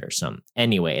interview about it or something.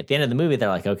 Anyway, at the end of the movie, they're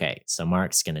like, okay, so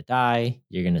Mark's going to die.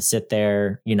 You're going to sit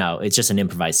there. You know, it's just an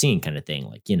improvised scene kind of thing.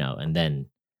 Like, you know, and then,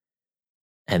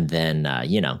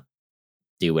 you know,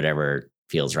 do whatever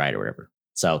feels right or whatever.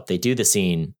 So they do the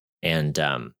scene and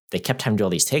they kept having to do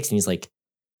all these takes. And he's like,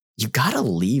 you got to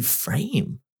leave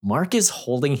frame. Mark is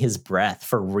holding his breath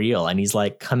for real. And he's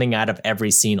like coming out of every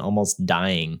scene, almost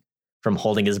dying from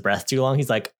holding his breath too long.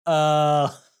 He's like, he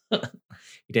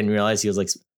didn't realize he was like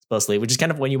supposed to leave, which is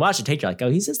kind of when you watch the take, you're like, oh,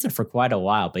 he's just there for quite a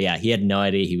while. But yeah, he had no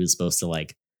idea he was supposed to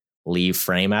like leave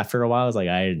frame after a while. I was like,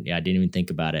 I didn't even think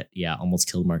about it. Yeah. Almost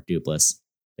killed Mark Duplass.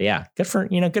 But yeah, good for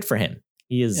him.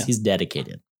 He's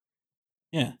dedicated.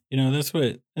 Yeah. You know, that's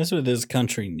what this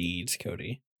country needs,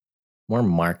 Cody. More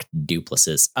Mark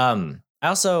Duplasses. I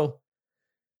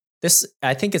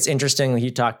think it's interesting.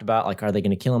 You talked about like, are they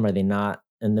going to kill him? Are they not?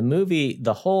 In the movie,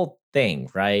 the whole thing,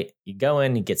 right? You go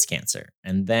in, he gets cancer.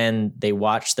 And then they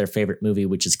watch their favorite movie,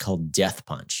 which is called Death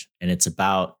Punch. And it's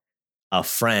about a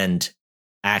friend,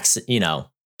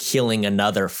 killing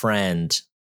another friend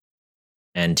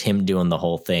and him doing the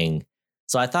whole thing.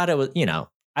 So I thought it was, I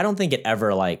don't think it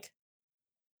ever it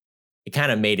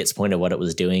kind of made its point of what it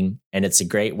was doing. And it's a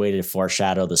great way to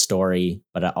foreshadow the story,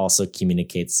 but it also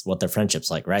communicates what their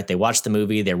friendship's like, right? They watch the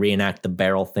movie, they reenact the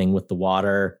barrel thing with the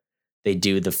water. They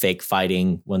do the fake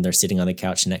fighting when they're sitting on the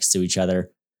couch next to each other.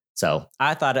 So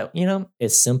I thought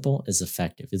it's simple, it's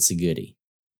effective. It's a goodie.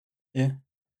 Yeah.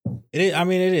 It is. I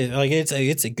mean, it is like,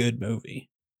 it's a good movie.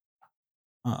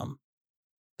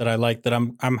 That I like, that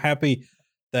I'm happy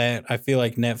that I feel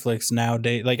like Netflix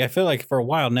nowadays, like I feel like for a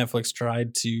while Netflix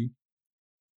tried to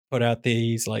put out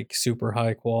these like super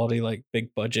high quality, like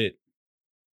big budget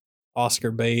Oscar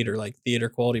bait or like theater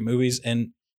quality movies.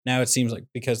 And now it seems like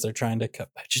because they're trying to cut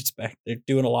budgets back, they're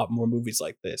doing a lot more movies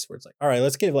like this, where it's like, all right,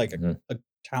 let's give like a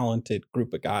talented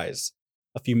group of guys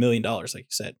a few $1 million, like you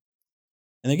said,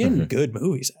 and they're getting good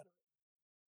movies out of it.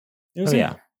 You know what I'm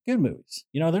saying? Good movies.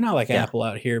 You know, they're not like Apple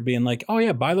out here being like, oh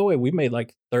yeah, by the way, we made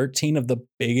like 13 of the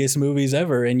biggest movies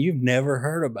ever, and you've never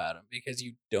heard about them because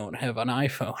you don't have an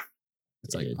iPhone.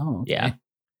 It's like, oh, okay. Yeah.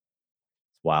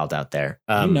 Wild out there.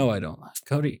 I don't.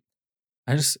 Cody,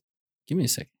 give me a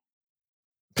second.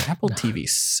 Apple TV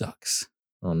sucks.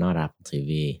 Oh, not Apple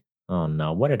TV. Oh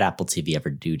no. What did Apple TV ever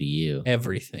do to you?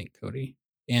 Everything, Cody.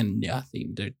 And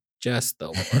nothing. They're just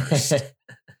the worst.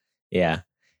 Yeah.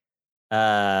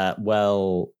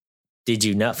 Well,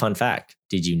 fun fact,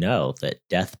 did you know that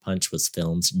Death Punch was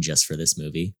filmed just for this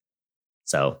movie?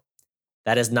 So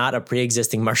that is not a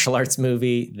pre-existing martial arts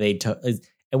movie.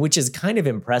 Which is kind of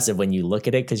impressive when you look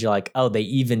at it, because you're like, oh, they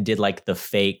even did like the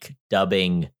fake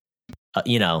dubbing,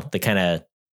 the kind of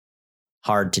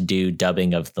hard to do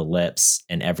dubbing of the lips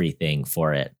and everything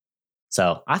for it.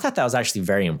 So I thought that was actually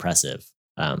very impressive,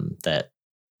 that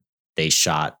they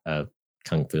shot a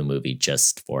kung fu movie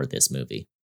just for this movie.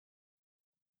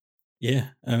 Yeah,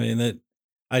 I mean,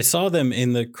 I saw them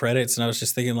in the credits and I was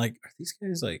just thinking, like, are these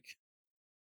guys like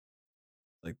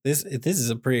this? This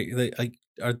is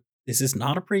is this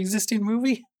not a pre-existing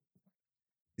movie?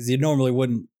 Because you normally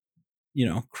wouldn't,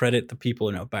 credit the people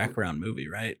in a background movie,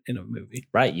 right? In a movie.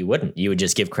 Right. You wouldn't. You would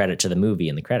just give credit to the movie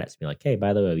in the credits. Be like, hey,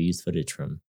 by the way, we used footage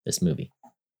from this movie.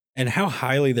 And how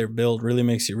highly they're billed really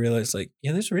makes you realize, like,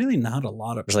 yeah, there's really not a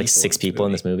lot of There's like 6 people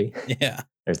in this movie. Yeah.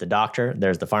 There's the doctor,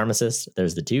 there's the pharmacist,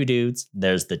 there's the 2 dudes,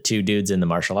 there's the 2 dudes in the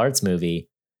martial arts movie,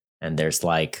 and there's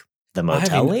like the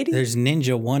motel lady. There's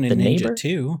Ninja 1 and Ninja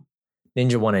 2.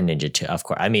 Ninja 1 and Ninja 2, of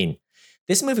course. I mean,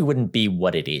 this movie wouldn't be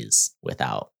what it is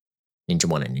without Ninja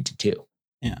 1 and Ninja 2.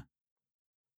 Yeah.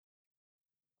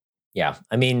 Yeah.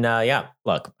 I mean, yeah,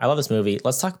 look, I love this movie.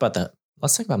 Let's talk about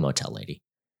Motel Lady.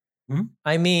 Mm-hmm.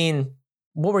 I mean,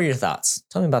 what were your thoughts?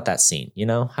 Tell me about that scene.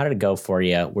 How did it go for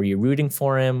you? Were you rooting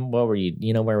for him? What were you,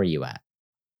 where were you at?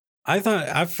 I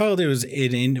felt it was a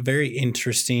very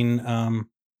interesting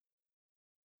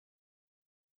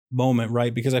moment,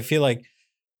 right? Because I feel like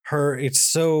it's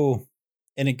so,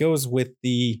 and it goes with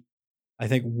I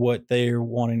think what they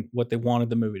wanted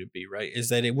the movie to be, right? Is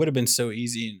that it would have been so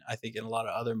easy, and I think in a lot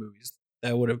of other movies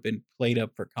that would have been played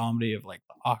up for comedy of like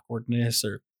the awkwardness,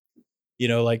 or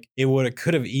like it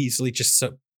could have easily just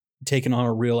taken on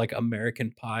a real like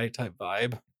American Pie type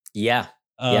vibe. Yeah,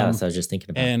 that's what I was just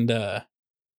thinking about. And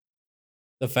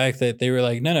the fact that they were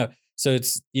like, no, so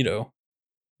it's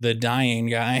the dying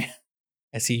guy,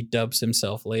 as he dubs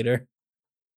himself later,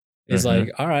 is like,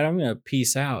 all right, I'm gonna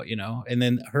peace out, and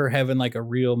then her having like a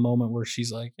real moment where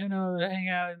she's like, hang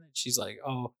out, and she's like,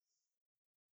 oh,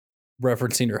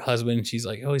 referencing her husband, and she's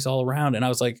like, oh, he's all around, and I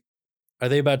was like, are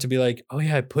they about to be like, oh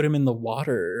yeah, I put him in the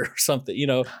water or something,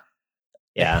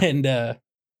 Yeah, and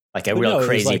like a real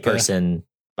crazy person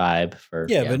vibe for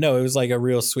but no, it was like a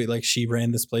real sweet, like she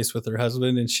ran this place with her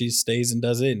husband and she stays and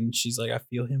does it, and she's like, I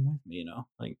feel him with me,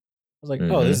 like I was like,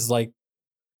 oh, this is like,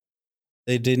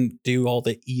 they didn't do all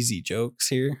the easy jokes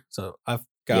here, so I've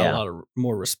got a lot of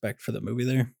more respect for the movie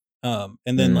there.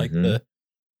 And then like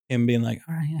him being like,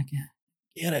 all right, I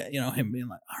get it, him being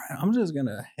like, all right, I'm just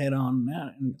gonna head on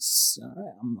out and all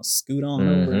right, I'm gonna scoot on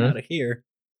over out of here.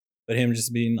 But him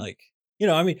just being like,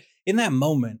 I mean, in that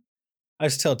moment, I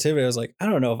just tell Tiffany, I was like, I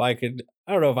don't know if I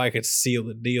could seal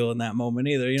the deal in that moment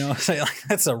either. Like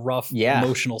that's a rough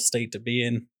emotional state to be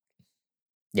in.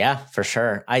 Yeah, for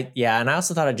sure. And I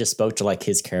also thought it just spoke to like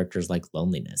his character's like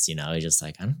loneliness, he's just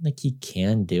like, I don't think he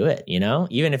can do it,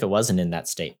 even if it wasn't in that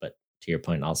state. But to your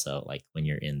point, also like when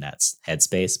you're in that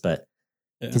headspace, but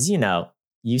because,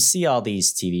 you see all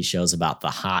these TV shows about the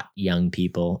hot young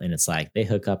people and it's like they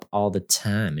hook up all the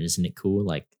time. And isn't it cool?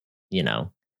 Like,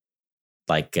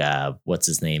 like what's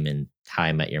his name in How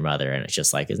I Met Your Mother? And it's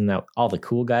just like, isn't that all the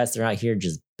cool guys? They're out here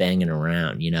just banging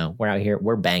around, we're out here,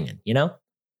 we're banging,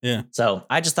 Yeah. So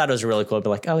I just thought it was really cool to be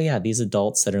like, oh yeah, these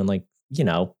adults that are in like,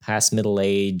 past middle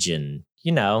age and,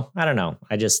 I don't know.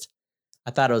 I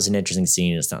thought it was an interesting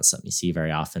scene. It's not something you see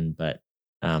very often, but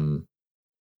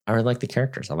I really like the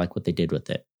characters. I like what they did with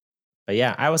it. But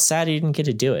yeah, I was sad he didn't get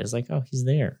to do it. It's like, oh, he's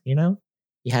there,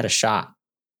 he had a shot.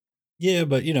 Yeah,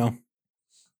 but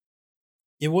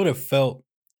it would have felt,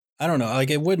 I don't know, like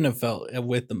it wouldn't have felt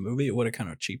with the movie. It would have kind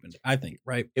of cheapened it, I think,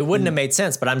 right? It wouldn't have made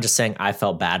sense, but I'm just saying I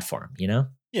felt bad for him,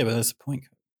 Yeah, but that's the point.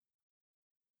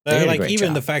 But like even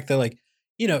job. The fact that like,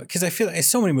 because I feel like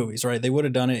so many movies, right? They would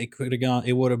have done it. It could have gone.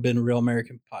 It would have been Real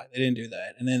American Pie. They didn't do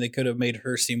that, and then they could have made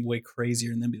her seem way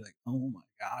crazier, and then be like, "Oh my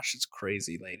gosh, it's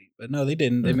crazy, lady. But no, they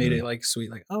didn't. They made it like sweet,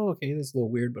 like, oh, okay, this is a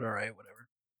little weird, but all right, whatever.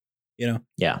 You know?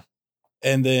 Yeah.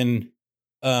 And then,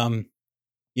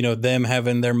 you know, them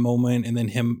having their moment, and then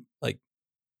him like,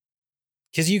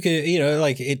 because you could, you know,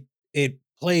 like it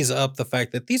plays up the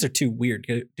fact that these are two weird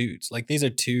dudes. Like these are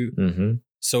two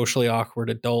socially awkward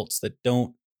adults that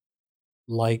don't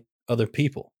like other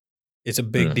people. It's a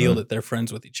big deal that they're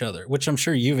friends with each other, which I'm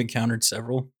sure you've encountered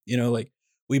several. You know, like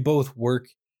we both work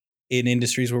in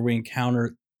industries where we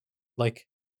encounter like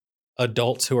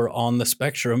adults who are on the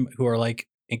spectrum who are like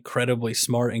incredibly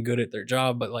smart and good at their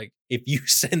job. But like if you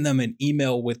send them an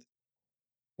email with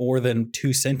more than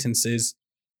 2 sentences,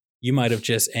 you might have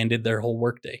just ended their whole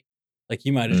workday. Like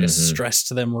you might have just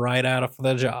stressed them right out of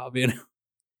the job, you know?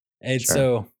 And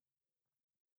so,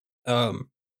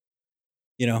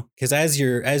 you know, because as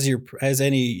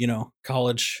any, you know,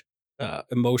 college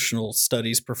emotional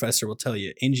studies professor will tell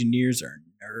you, engineers are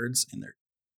nerds and they're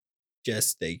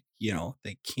just, they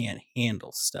can't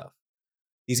handle stuff.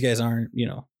 These guys aren't, you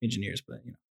know, engineers, but,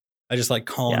 you know, I just like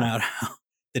calling out how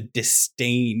the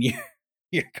disdain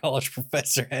your college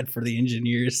professor had for the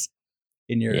engineers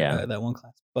in your that one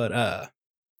class. But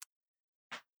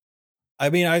I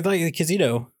mean, I like, because, you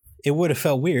know, it would have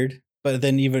felt weird, but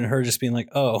then even her just being like,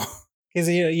 oh, because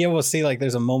you will see like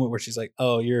there's a moment where she's like,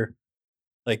 oh, you're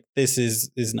like, this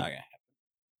is not gonna happen.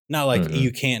 Not like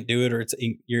you can't do it or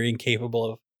you're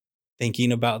incapable of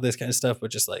thinking about this kind of stuff,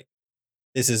 but just like,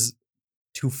 this is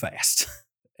too fast.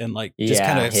 And like just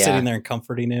kind of sitting there and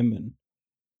comforting him and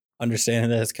understanding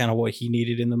that it's kind of what he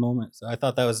needed in the moment. So I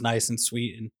thought that was nice and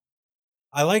sweet. And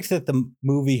I liked that the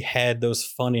movie had those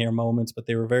funnier moments, but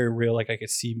they were very real. Like I could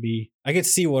see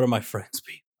one of my friends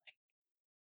being like,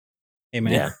 hey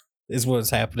man, this is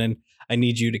what's happening. I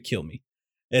need you to kill me.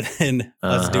 And then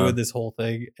us doing this whole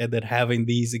thing and then having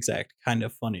these exact kind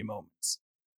of funny moments.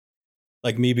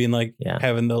 Like me being like,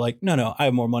 having the like, no, I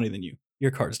have more money than you.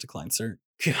 Your card's declined, sir.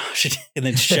 Gosh. And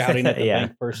then shouting at the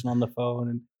bank person on the phone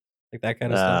and like that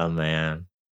kind of stuff. Oh man.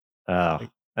 Oh. Like,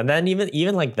 and then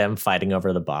even like them fighting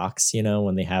over the box, you know,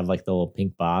 when they have like the little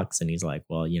pink box and he's like,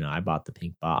 well, you know, I bought the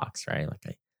pink box, right?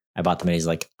 Like I bought them and he's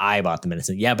like, I bought them and it's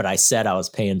like, yeah, but I said I was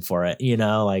paying for it, you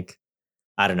know, like,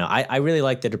 I don't know. I really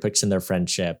like the depiction of their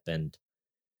friendship. And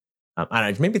I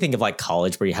don't know, maybe think of like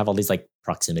college where you have all these like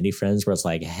proximity friends where it's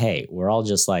like, hey, we're all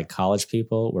just like college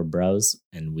people. We're bros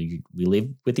and we live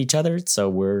with each other. So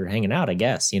we're hanging out, I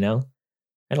guess, you know,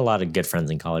 I had a lot of good friends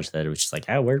in college that it was just like,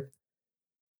 oh, we're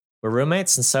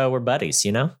roommates. And so we're buddies,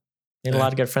 you know, made a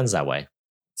lot of good friends that way.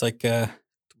 It's like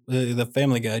the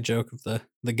Family Guy joke of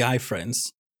the guy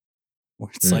friends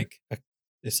where it's like,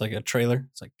 it's like a trailer.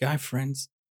 It's like guy friends.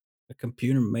 A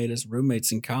computer made us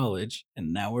roommates in college,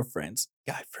 and now we're friends.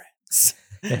 Guy friends.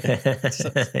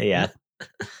 Yeah.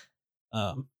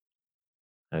 Oh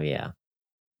yeah.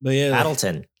 But yeah,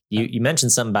 Paddleton. You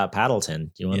mentioned something about Paddleton.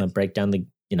 Do you want to break down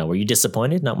were you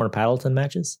disappointed? Not more Paddleton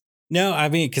matches? No, I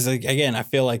mean, because again, I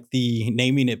feel like the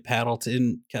naming it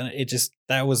Paddleton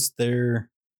that was their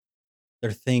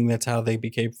thing. That's how they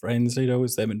became friends. You know,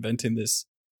 was them inventing this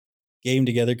game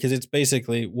together, because it's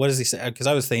basically, what does he say? Because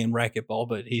I was thinking racquetball,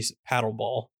 but he's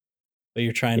paddleball, but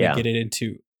you're trying to get it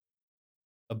into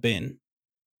a bin.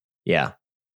 Yeah.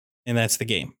 And that's the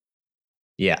game.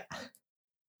 Yeah.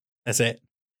 That's it.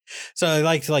 So I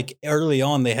liked, like early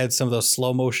on, they had some of those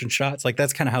slow motion shots. Like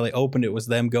that's kind of how they opened it, was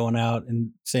them going out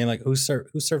and saying like, who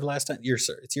served last time? Your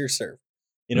serve. It's your serve.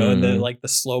 You know, and then like the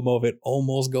slow-mo of it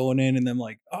almost going in and them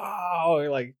like, oh,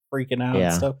 you're like freaking out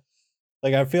and stuff.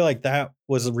 Like, I feel like that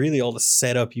was really all the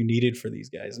setup you needed for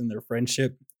these guys and their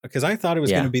friendship, because I thought it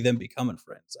was going to be them becoming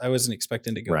friends. I wasn't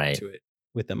expecting to go into it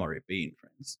with them already being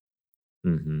friends.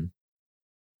 Mm-hmm.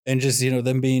 And just, you know,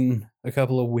 them being a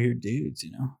couple of weird dudes, you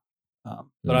know.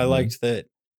 But I liked that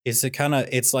it's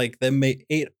like them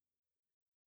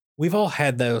we've all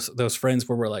had those friends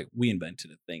where we're like, we invented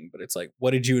a thing, but it's like,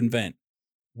 what did you invent?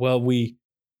 Well,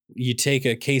 you take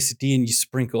a quesadilla and you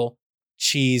sprinkle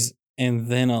cheese and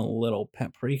then a little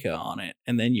paprika on it,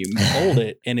 and then you mold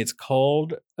it, and it's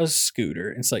called a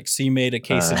scooter. It's like, so you made a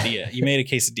quesadilla. You made a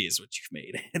quesadilla is what you've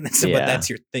made. And but that's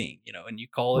your thing, you know, and you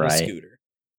call it a scooter.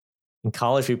 In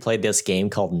college, we played this game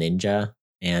called Ninja,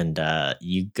 and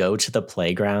you go to the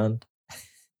playground,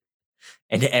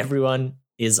 and everyone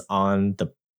is on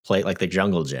the play, like the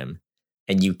jungle gym,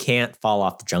 and you can't fall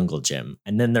off the jungle gym.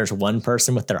 And then there's one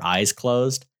person with their eyes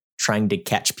closed trying to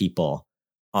catch people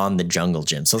on the jungle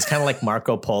gym. So it's kind of like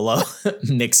Marco Polo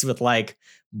mixed with like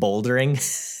bouldering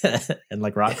and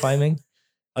like rock climbing.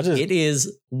 It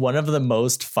is one of the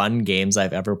most fun games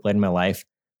I've ever played in my life.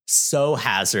 So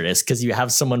hazardous because you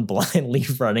have someone blindly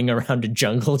running around a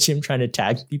jungle gym trying to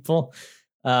tag people.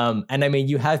 And I mean,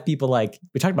 you have people like,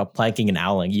 we talked about planking and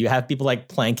owling. You have people like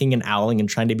planking and owling and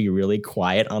trying to be really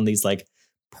quiet on these like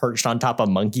perched on top of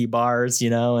monkey bars,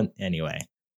 And anyway,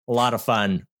 a lot of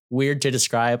fun. Weird to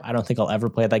describe. I don't think I'll ever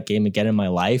play that game again in my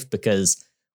life because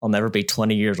I'll never be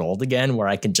 20 years old again where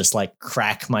I can just like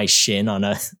crack my shin on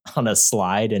a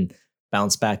slide and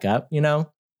bounce back up,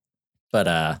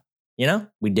 But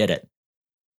we did it.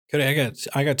 Cody,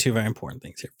 I got two very important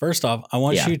things here. First off, I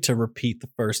want you to repeat the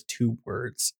first two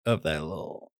words of that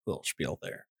little spiel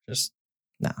there. Just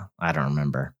no, I don't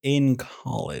remember. In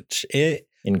college.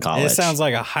 In college. It sounds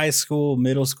like a high school,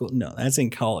 middle school. No, that's in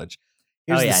college.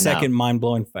 Here's the second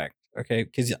mind-blowing fact. Okay,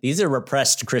 because these are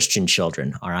repressed Christian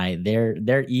children. All right,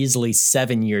 they're easily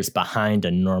 7 years behind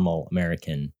a normal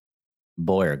American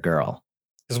boy or girl.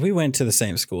 Because we went to the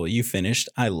same school. You finished.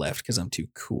 I left because I'm too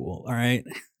cool. All right.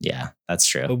 Yeah, that's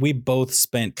true. But we both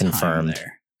spent time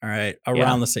there. All right,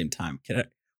 around the same time.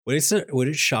 Would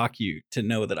it shock you to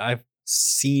know that I've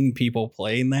seen people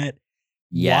playing that?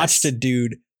 Yes. Watched a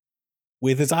dude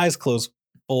with his eyes closed,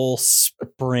 full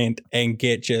sprint, and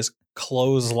get just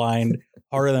clotheslined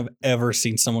harder than I've ever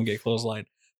seen someone get clotheslined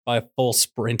by full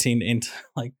sprinting into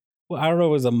I don't know, it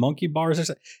was a monkey bars or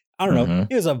something. I don't know.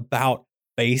 It was about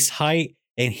face height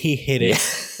and he hit it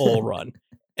full run.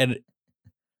 And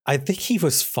I think he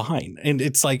was fine. And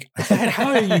it's like, how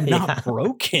are you not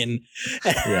broken?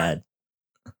 Yeah.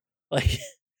 Like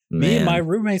me and my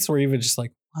roommates were even just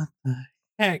like, what the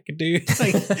heck, dude?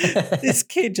 Like this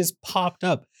kid just popped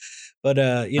up. But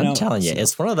I'm telling you,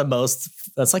 it's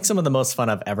that's like some of the most fun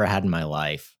I've ever had in my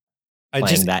life.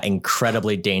 Playing that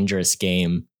incredibly dangerous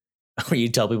game where you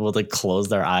tell people to close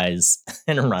their eyes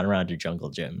and run around your jungle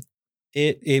gym.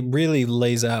 It really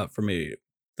lays out for me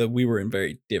that we were in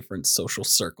very different social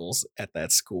circles at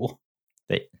that school.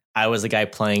 I was the guy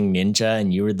playing Ninja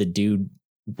and you were the dude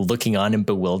looking on in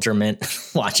bewilderment,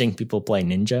 watching people play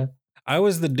Ninja. I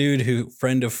was the dude who,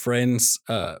 friend of friends,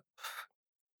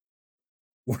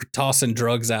 were tossing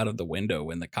drugs out of the window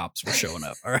when the cops were showing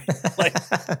up. All right.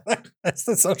 That's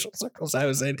the social circles I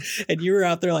was in. And you were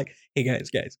out there like, hey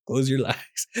guys, close your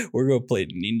eyes. We're going to play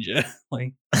Ninja.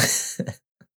 Like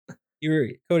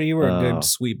Cody, you were a good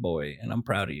sweet boy and I'm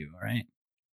proud of you. All right.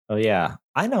 Oh yeah.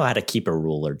 I know how to keep a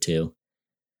ruler too.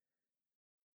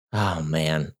 Oh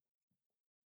man.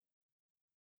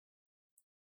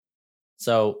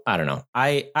 So I don't know.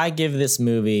 I give this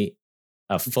movie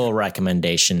a full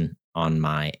recommendation on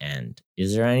my end.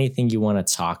 Is there anything you want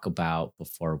to talk about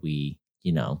before we,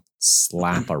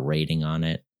 slap a rating on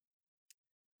it?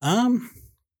 I'd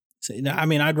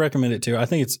recommend it too. I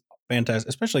think it's fantastic,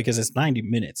 especially because it's 90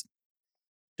 minutes.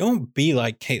 Don't be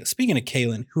like Kaylin. Speaking of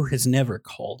Kaylin, who has never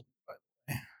called,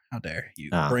 how dare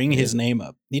you bring his name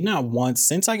up? He's not once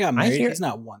since I got married. He's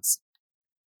not once.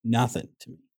 Nothing to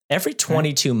me. Every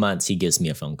 22 months, he gives me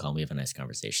a phone call. We have a nice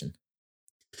conversation.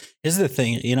 Here's the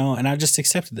thing, and I just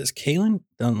accepted this. Kaylin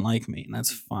doesn't like me, and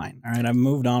that's fine. All right, I've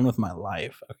moved on with my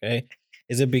life. Okay,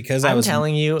 is it because I was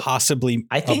telling you possibly?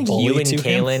 I think you and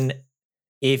Kaylin,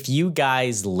 if you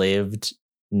guys lived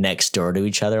next door to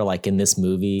each other, like in this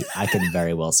movie, I could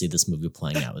very well see this movie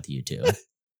playing out with you two.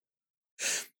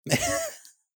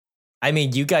 I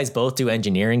mean, you guys both do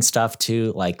engineering stuff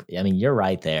too. Like, I mean, you're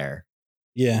right there.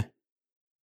 Yeah.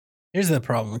 Here's the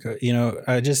problem,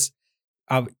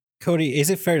 Cody, is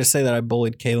it fair to say that I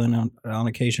bullied Kaylin on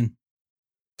occasion?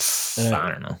 I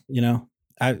don't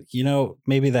know.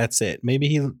 Maybe that's it. Maybe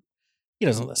he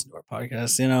doesn't listen to our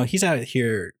podcast. He's out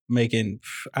here making,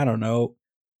 I don't know,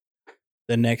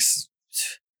 the next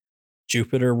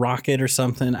Jupiter rocket or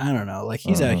something. I don't know. Like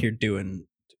he's out here doing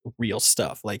real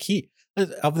stuff. Like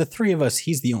of the three of us,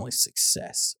 he's the only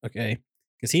success. Okay.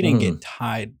 Because he didn't get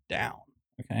tied down.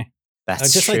 Okay.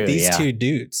 That's just true, like these two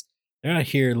dudes. They're out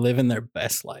here living their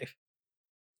best life.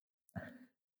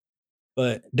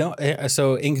 But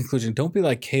so in conclusion, don't be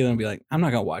like Kaylin and be like, I'm not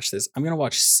going to watch this. I'm going to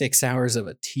watch 6 hours of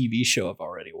a TV show I've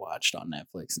already watched on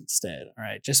Netflix instead. All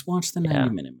right. Just watch the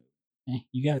 90-minute movie. Okay?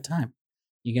 You got time.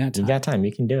 You got time.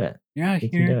 You can do it. You're out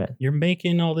here. You're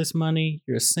making all this money.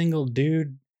 You're a single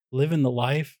dude living the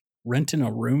life, renting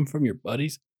a room from your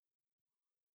buddies.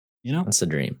 That's the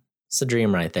dream. It's the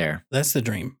dream right there. That's the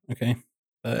dream. Okay.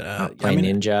 But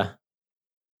Ninja.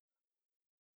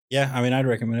 Yeah, I'd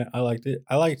recommend it. I liked it.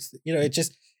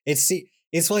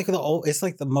 It's like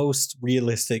the most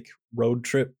realistic road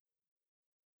trip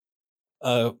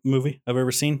movie I've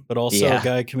ever seen, but also a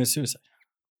guy commits suicide.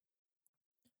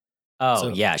 Oh,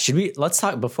 yeah. Let's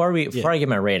talk before I give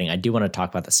my rating, I do want to talk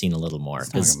about the scene a little more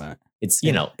because it's,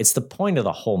 it's the point of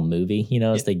the whole movie,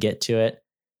 as they get to it.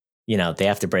 they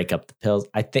have to break up the pills.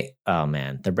 I think, oh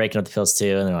man, they're breaking up the pills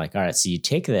too. And they're like, all right, so you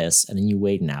take this and then you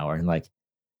wait an hour. And like,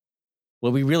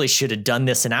 well, we really should have done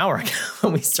this an hour ago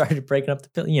when we started breaking up the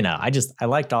pill. I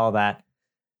liked all that.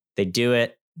 They do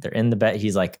it. They're in the bed.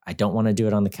 He's like, I don't want to do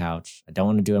it on the couch. I don't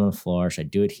want to do it on the floor. Should I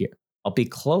do it here? I'll be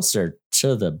closer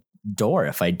to the door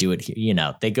if I do it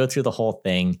here. They go through the whole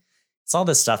thing. It's all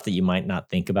this stuff that you might not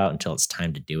think about until it's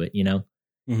time to do it,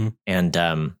 Mm-hmm. And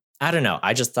I don't know.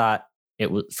 I just thought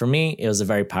for me, it was a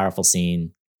very powerful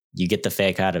scene. You get the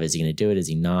fake out of, is he going to do it? Is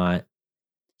he not?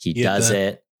 He does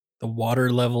it. The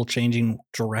water level changing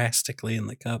drastically in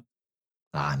the cup.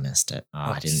 Oh, I missed it.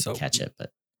 I didn't catch it,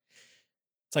 but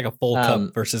it's like a full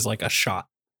cup versus like a shot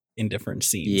in different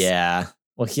scenes. Yeah.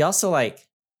 Well, he also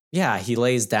he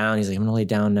lays down. He's like, I'm going to lay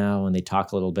down now. And they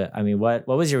talk a little bit. I mean, what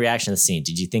was your reaction to the scene?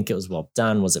 Did you think it was well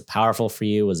done? Was it powerful for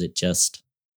you? Was it just,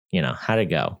 how'd it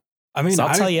go? I mean, so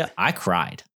I'll tell you, I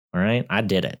cried. All right. I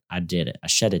did it. I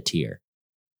shed a tear.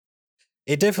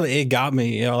 It got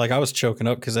me, like I was choking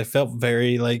up because I felt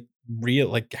very like real,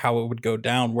 like how it would go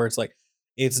down, where it's like,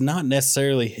 it's not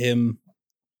necessarily him.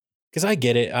 Because I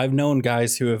get it. I've known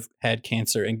guys who have had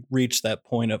cancer and reached that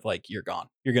point of like, you're gone,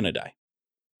 you're going to die.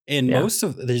 And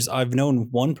I've known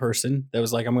one person that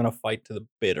was like, I'm going to fight to the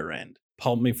bitter end,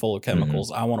 pump me full of chemicals.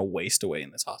 Mm-hmm. I want to waste away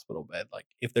in this hospital bed. Like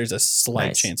if there's a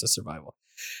slight chance of survival.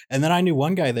 And then I knew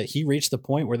one guy that he reached the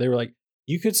point where they were like,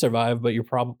 you could survive, but you're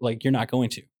probably like, you're not going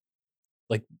to.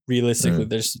 Like realistically,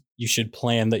 you should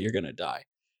plan that you're going to die.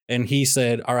 And he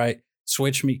said, all right,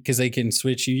 switch me, because they can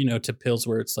switch you, to pills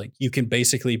where it's like, you can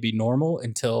basically be normal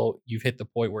until you've hit the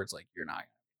point where it's like, you're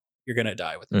going to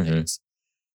die within days.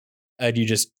 And you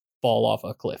just fall off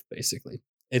a cliff basically.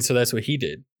 And so that's what he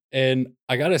did. And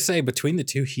I got to say, between the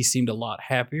two, he seemed a lot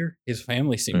happier. His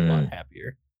family seemed a lot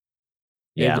happier.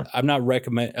 Yeah. And I'm not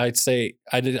I'd say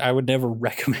I would never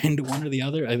recommend one or the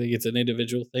other. I think it's an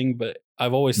individual thing, but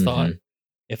I've always thought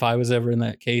if I was ever in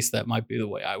that case, that might be the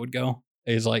way I would go.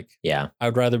 Is like,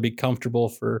 I'd rather be comfortable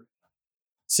for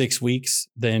 6 weeks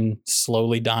than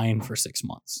slowly dying for 6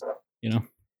 months,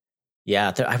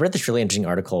 Yeah. I read this really interesting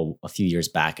article a few years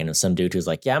back, and it was some dude who's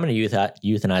like, yeah, I'm going to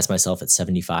euthanize myself at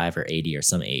 75 or 80 or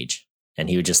some age. And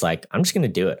he was just like, I'm just going to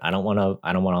do it. I don't want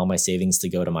all my savings to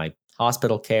go to my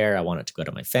hospital care. I want it to go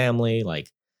to my family.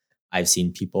 Like I've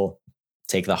seen people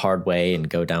take the hard way and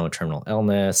go down with terminal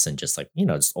illness and just like,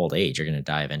 just old age, you're going to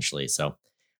die eventually. So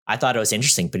I thought it was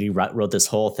interesting, but he wrote this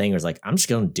whole thing where it's like, I'm just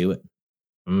going to do it.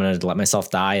 I'm going to let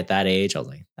myself die at that age. I was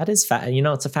like, that is,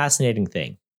 it's a fascinating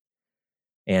thing.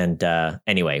 And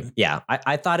anyway,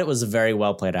 I thought it was very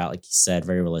well played out. Like you said,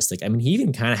 very realistic. I mean, he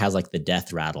even kind of has like the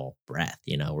death rattle breath,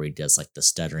 where he does like the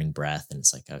stuttering breath and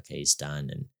it's like, okay, he's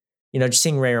done. And, just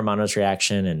seeing Ray Romano's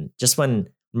reaction, and just when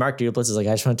Mark Duplass is like,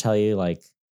 I just want to tell you, like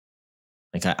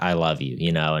I love you,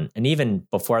 and even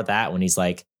before that, when he's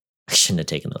like, I shouldn't have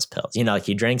taken those pills, like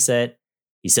he drinks it,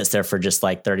 he sits there for just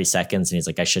like 30 seconds and he's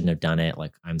like, I shouldn't have done it.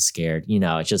 Like, I'm scared,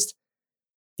 it's just,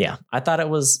 I thought it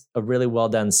was a really well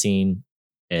done scene.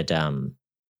 It, and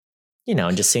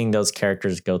just seeing those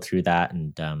characters go through that.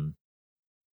 And,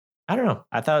 I don't know.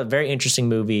 I thought a very interesting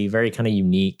movie, very kind of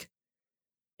unique.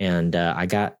 And I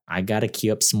got to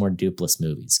queue up some more Duplass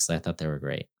movies because I thought they were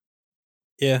great.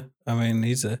 Yeah, I mean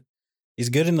he's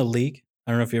good in The League.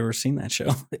 I don't know if you've ever seen that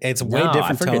show. It's a way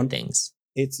different tone. Things.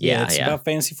 It's about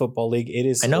fantasy football league. It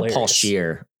is. I know hilarious. Paul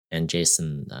Scheer and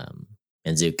Jason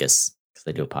Mantzoukas because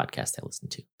they do a podcast I listen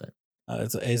to. But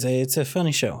it's a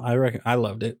funny show. I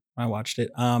loved it. I watched it.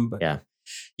 But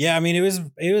yeah. I mean it was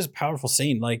a powerful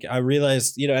scene. Like I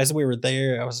realized, as we were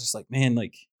there, I was just like, man,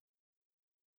 like.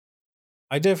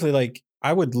 I definitely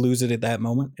I would lose it at that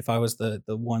moment if I was the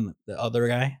other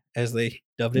guy, as they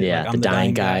dubbed it. Yeah, like, the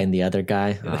dying guy and the other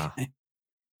guy. Oh.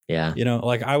 Yeah.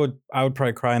 Like I would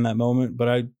probably cry in that moment, but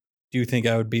I do think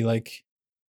I would be like,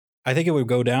 I think it would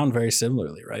go down very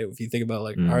similarly, right? If you think about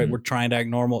like, all right, we're trying to act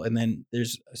normal, and then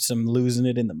there's some losing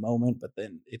it in the moment, but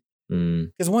then it,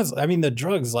 because the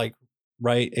drugs, like,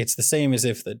 right, it's the same as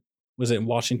if was it in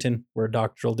Washington where a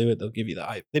doctor will do it? They'll give you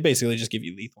they basically just give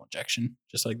you lethal injection,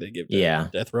 just like they give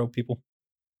death row people.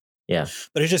 Yeah.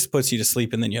 But it just puts you to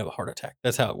sleep and then you have a heart attack.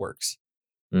 That's how it works.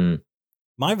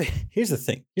 Here's the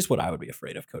thing. Here's what I would be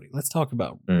afraid of, Cody. Let's talk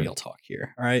about real talk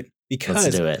here. All right. Because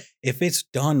let's do it. If it's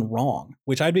done wrong,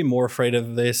 which I'd be more afraid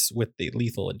of this with the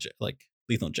lethal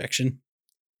injection.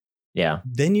 Yeah.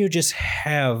 Then you just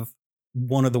have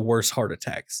one of the worst heart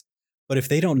attacks. But if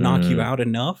they don't knock you out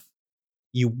enough,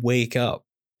 you wake up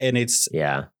and it's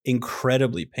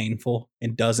incredibly painful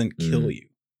and doesn't kill you.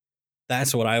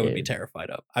 That's what I would be terrified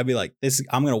of. I'd be like,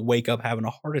 I'm going to wake up having a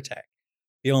heart attack,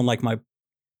 feeling like my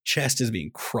chest is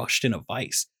being crushed in a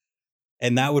vice.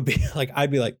 And that would be like,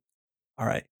 I'd be like, all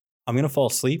right, I'm going to fall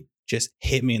asleep. Just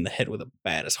hit me in the head with a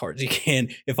bat as hard as you can.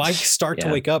 If I start to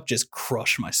wake up, just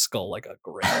crush my skull like a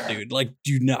grape, dude. Like,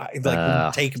 do not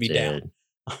take me down.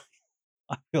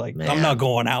 I feel like I'm not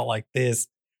going out like this.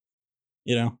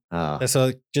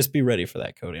 So just be ready for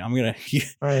that, Cody. I'm gonna.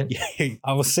 All right.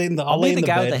 I was saying I'll be the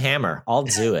guy with the hammer. I'll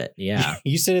do it. Yeah.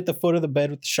 You sit at the foot of the bed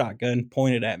with the shotgun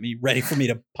pointed at me, ready for me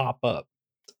to pop up.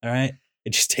 All right. It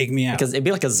just take me out because it'd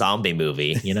be like a zombie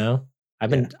movie.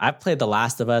 I've played The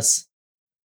Last of Us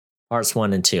parts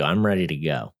 1 and 2. I'm ready to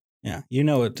go. Yeah, you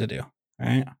know what to do. All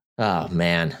right. Oh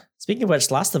man. Speaking of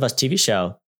which, Last of Us TV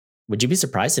show. Would you be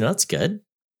surprised to know it's good?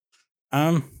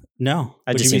 No.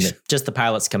 I just seen just the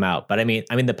pilots come out, but I mean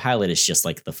the pilot is just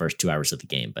like the first 2 hours of the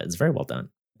game, but it's very well done.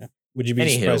 Yeah. Would you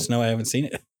be surprised to know I haven't seen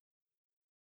it?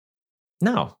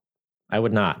 No, I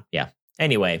would not. Yeah.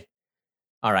 Anyway,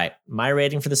 all right. My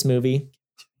rating for this movie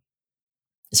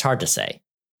is hard to say.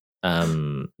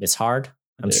 It's hard.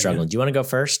 I'm struggling. Do you want to go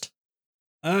first?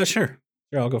 Sure.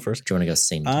 I'll go first. Do you want to go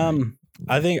same time?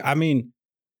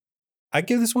 I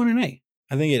give this one an A.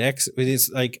 I think it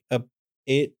is like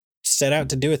it set out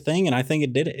to do a thing, and I think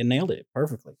it did it. It nailed it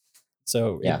perfectly.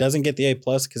 So it doesn't get the A+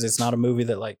 because it's not a movie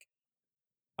that like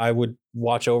I would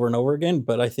watch over and over again.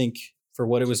 But I think for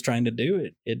what it was trying to do,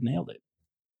 it nailed it.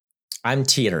 I'm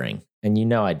teetering,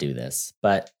 and I do this,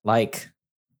 but like,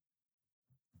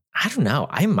 I don't know.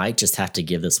 I might just have to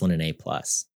give this one an A+.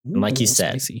 And like you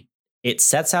said, it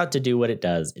sets out to do what it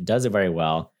does. It does it very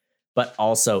well, but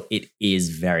also it is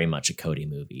very much a Cody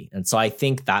movie. And so I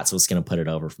think that's what's going to put it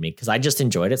over for me because I just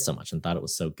enjoyed it so much and thought it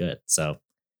was so good. So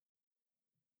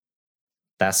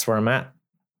that's where I'm at.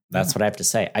 That's what I have to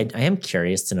say. I am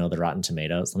curious to know the Rotten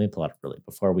Tomatoes. Let me pull it up really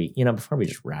before we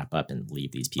just wrap up and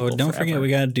leave these people. Oh, don't forget, we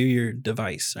got to do your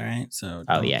device. All right. So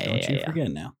don't you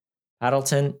forget now.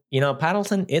 Paddleton,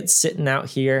 it's sitting out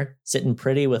here, sitting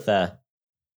pretty with a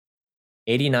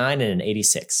 89 and an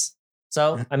 86.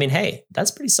 So, I mean, hey,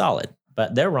 that's pretty solid,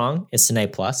 but they're wrong. It's an A+,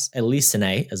 at least an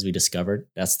A, as we discovered.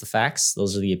 That's the facts.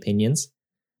 Those are the opinions.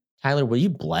 Tyler, will you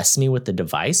bless me with the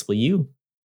device? Will you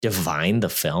divine the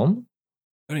film?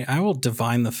 I will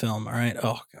divine the film. All right.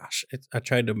 Oh, gosh. I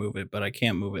tried to move it, but I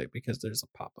can't move it because there's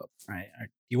a pop-up. All right.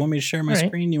 You want me to share my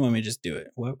screen? You want me to just do it?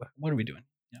 What are we doing?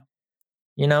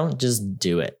 Just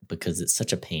do it because it's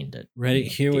such a pain to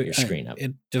here get your screen up.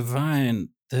 It divine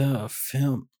the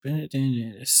film.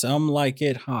 Some like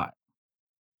it hot.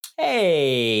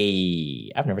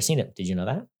 Hey, I've never seen it. Did you know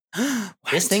that?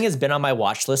 This thing has been on my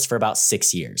watch list for about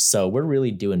 6 years. So we're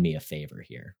really doing me a favor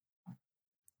here.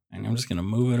 And I'm just going to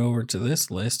move it over to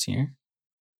this list here.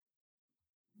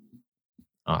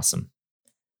 Awesome.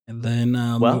 And then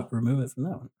remove it from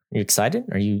that one. Are you excited?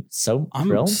 Are you so I'm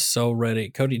thrilled? so ready.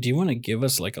 Cody, do you want to give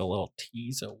us like a little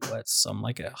tease of what Some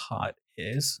Like It Hot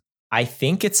is? I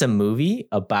think it's a movie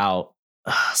about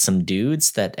some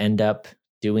dudes that end up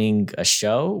doing a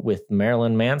show with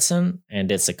Marilyn Manson, and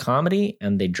it's a comedy,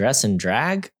 and they dress in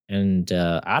drag, and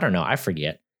I don't know. I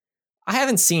forget. I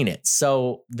haven't seen it,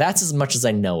 so that's as much as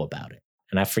I know about it.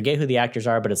 And I forget who the actors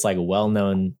are, but it's like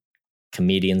well-known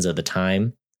comedians of the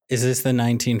time. Is this the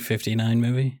 1959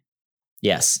 movie?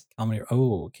 Yes.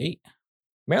 Oh, okay.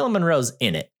 Marilyn Monroe's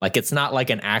in it. Like, it's not like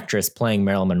an actress playing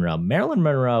Marilyn Monroe. Marilyn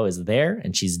Monroe is there,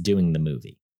 and she's doing the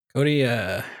movie. Cody,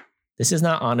 this is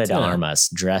not Ana de Armas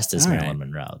dressed as Marilyn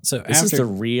Monroe. So this is the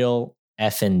real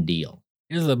effing deal.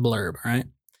 Here's the blurb, all right?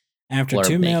 After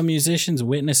two male musicians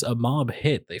witness a mob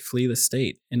hit, they flee the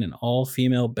state in an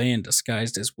all-female band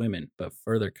disguised as women, but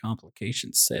further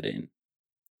complications set in.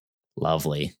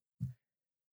 Lovely.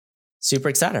 Super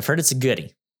excited. I've heard it's a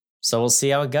goodie. So we'll see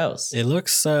how it goes. It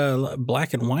looks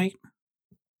black and white,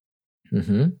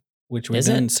 which we've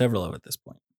done several of at this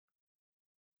point.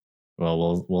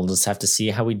 Well, we'll just have to see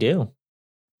how we do.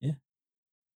 Yeah.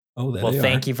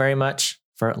 Thank you very much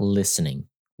for listening.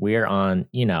 We're on,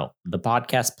 the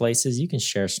podcast places. You can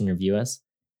share us and review us.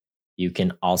 You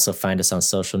can also find us on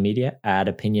social media at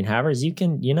Opinion Havers. You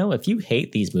can, if you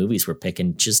hate these movies we're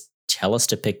picking, just tell us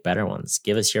to pick better ones.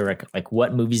 Give us your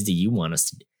what movies do you want us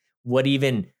to do? What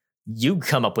even you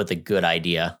come up with a good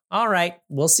idea. All right.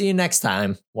 We'll see you next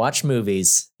time. Watch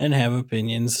movies and have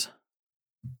opinions.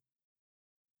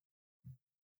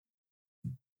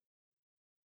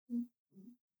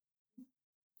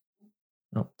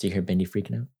 Oh, do you hear Bendy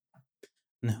freaking out?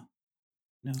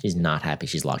 No. She's not happy.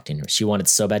 She's locked in here. She wanted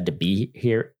so bad to be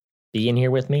in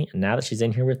here with me. And now that she's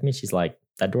in here with me, she's like,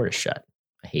 that door is shut.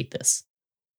 I hate this.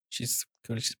 She's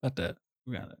about to.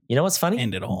 You know what's funny?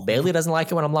 End it all. Bailey doesn't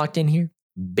like it when I'm locked in here.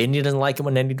 Bendy doesn't like it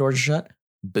when any doors are shut.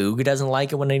 Boog doesn't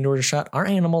like it when any doors are shut. Our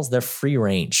animals, they're free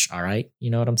range. All right.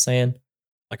 You know what I'm saying?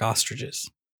 Like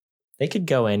ostriches. They could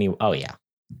go any. Oh, yeah.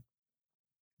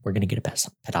 We're going to get a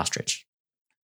pet ostrich.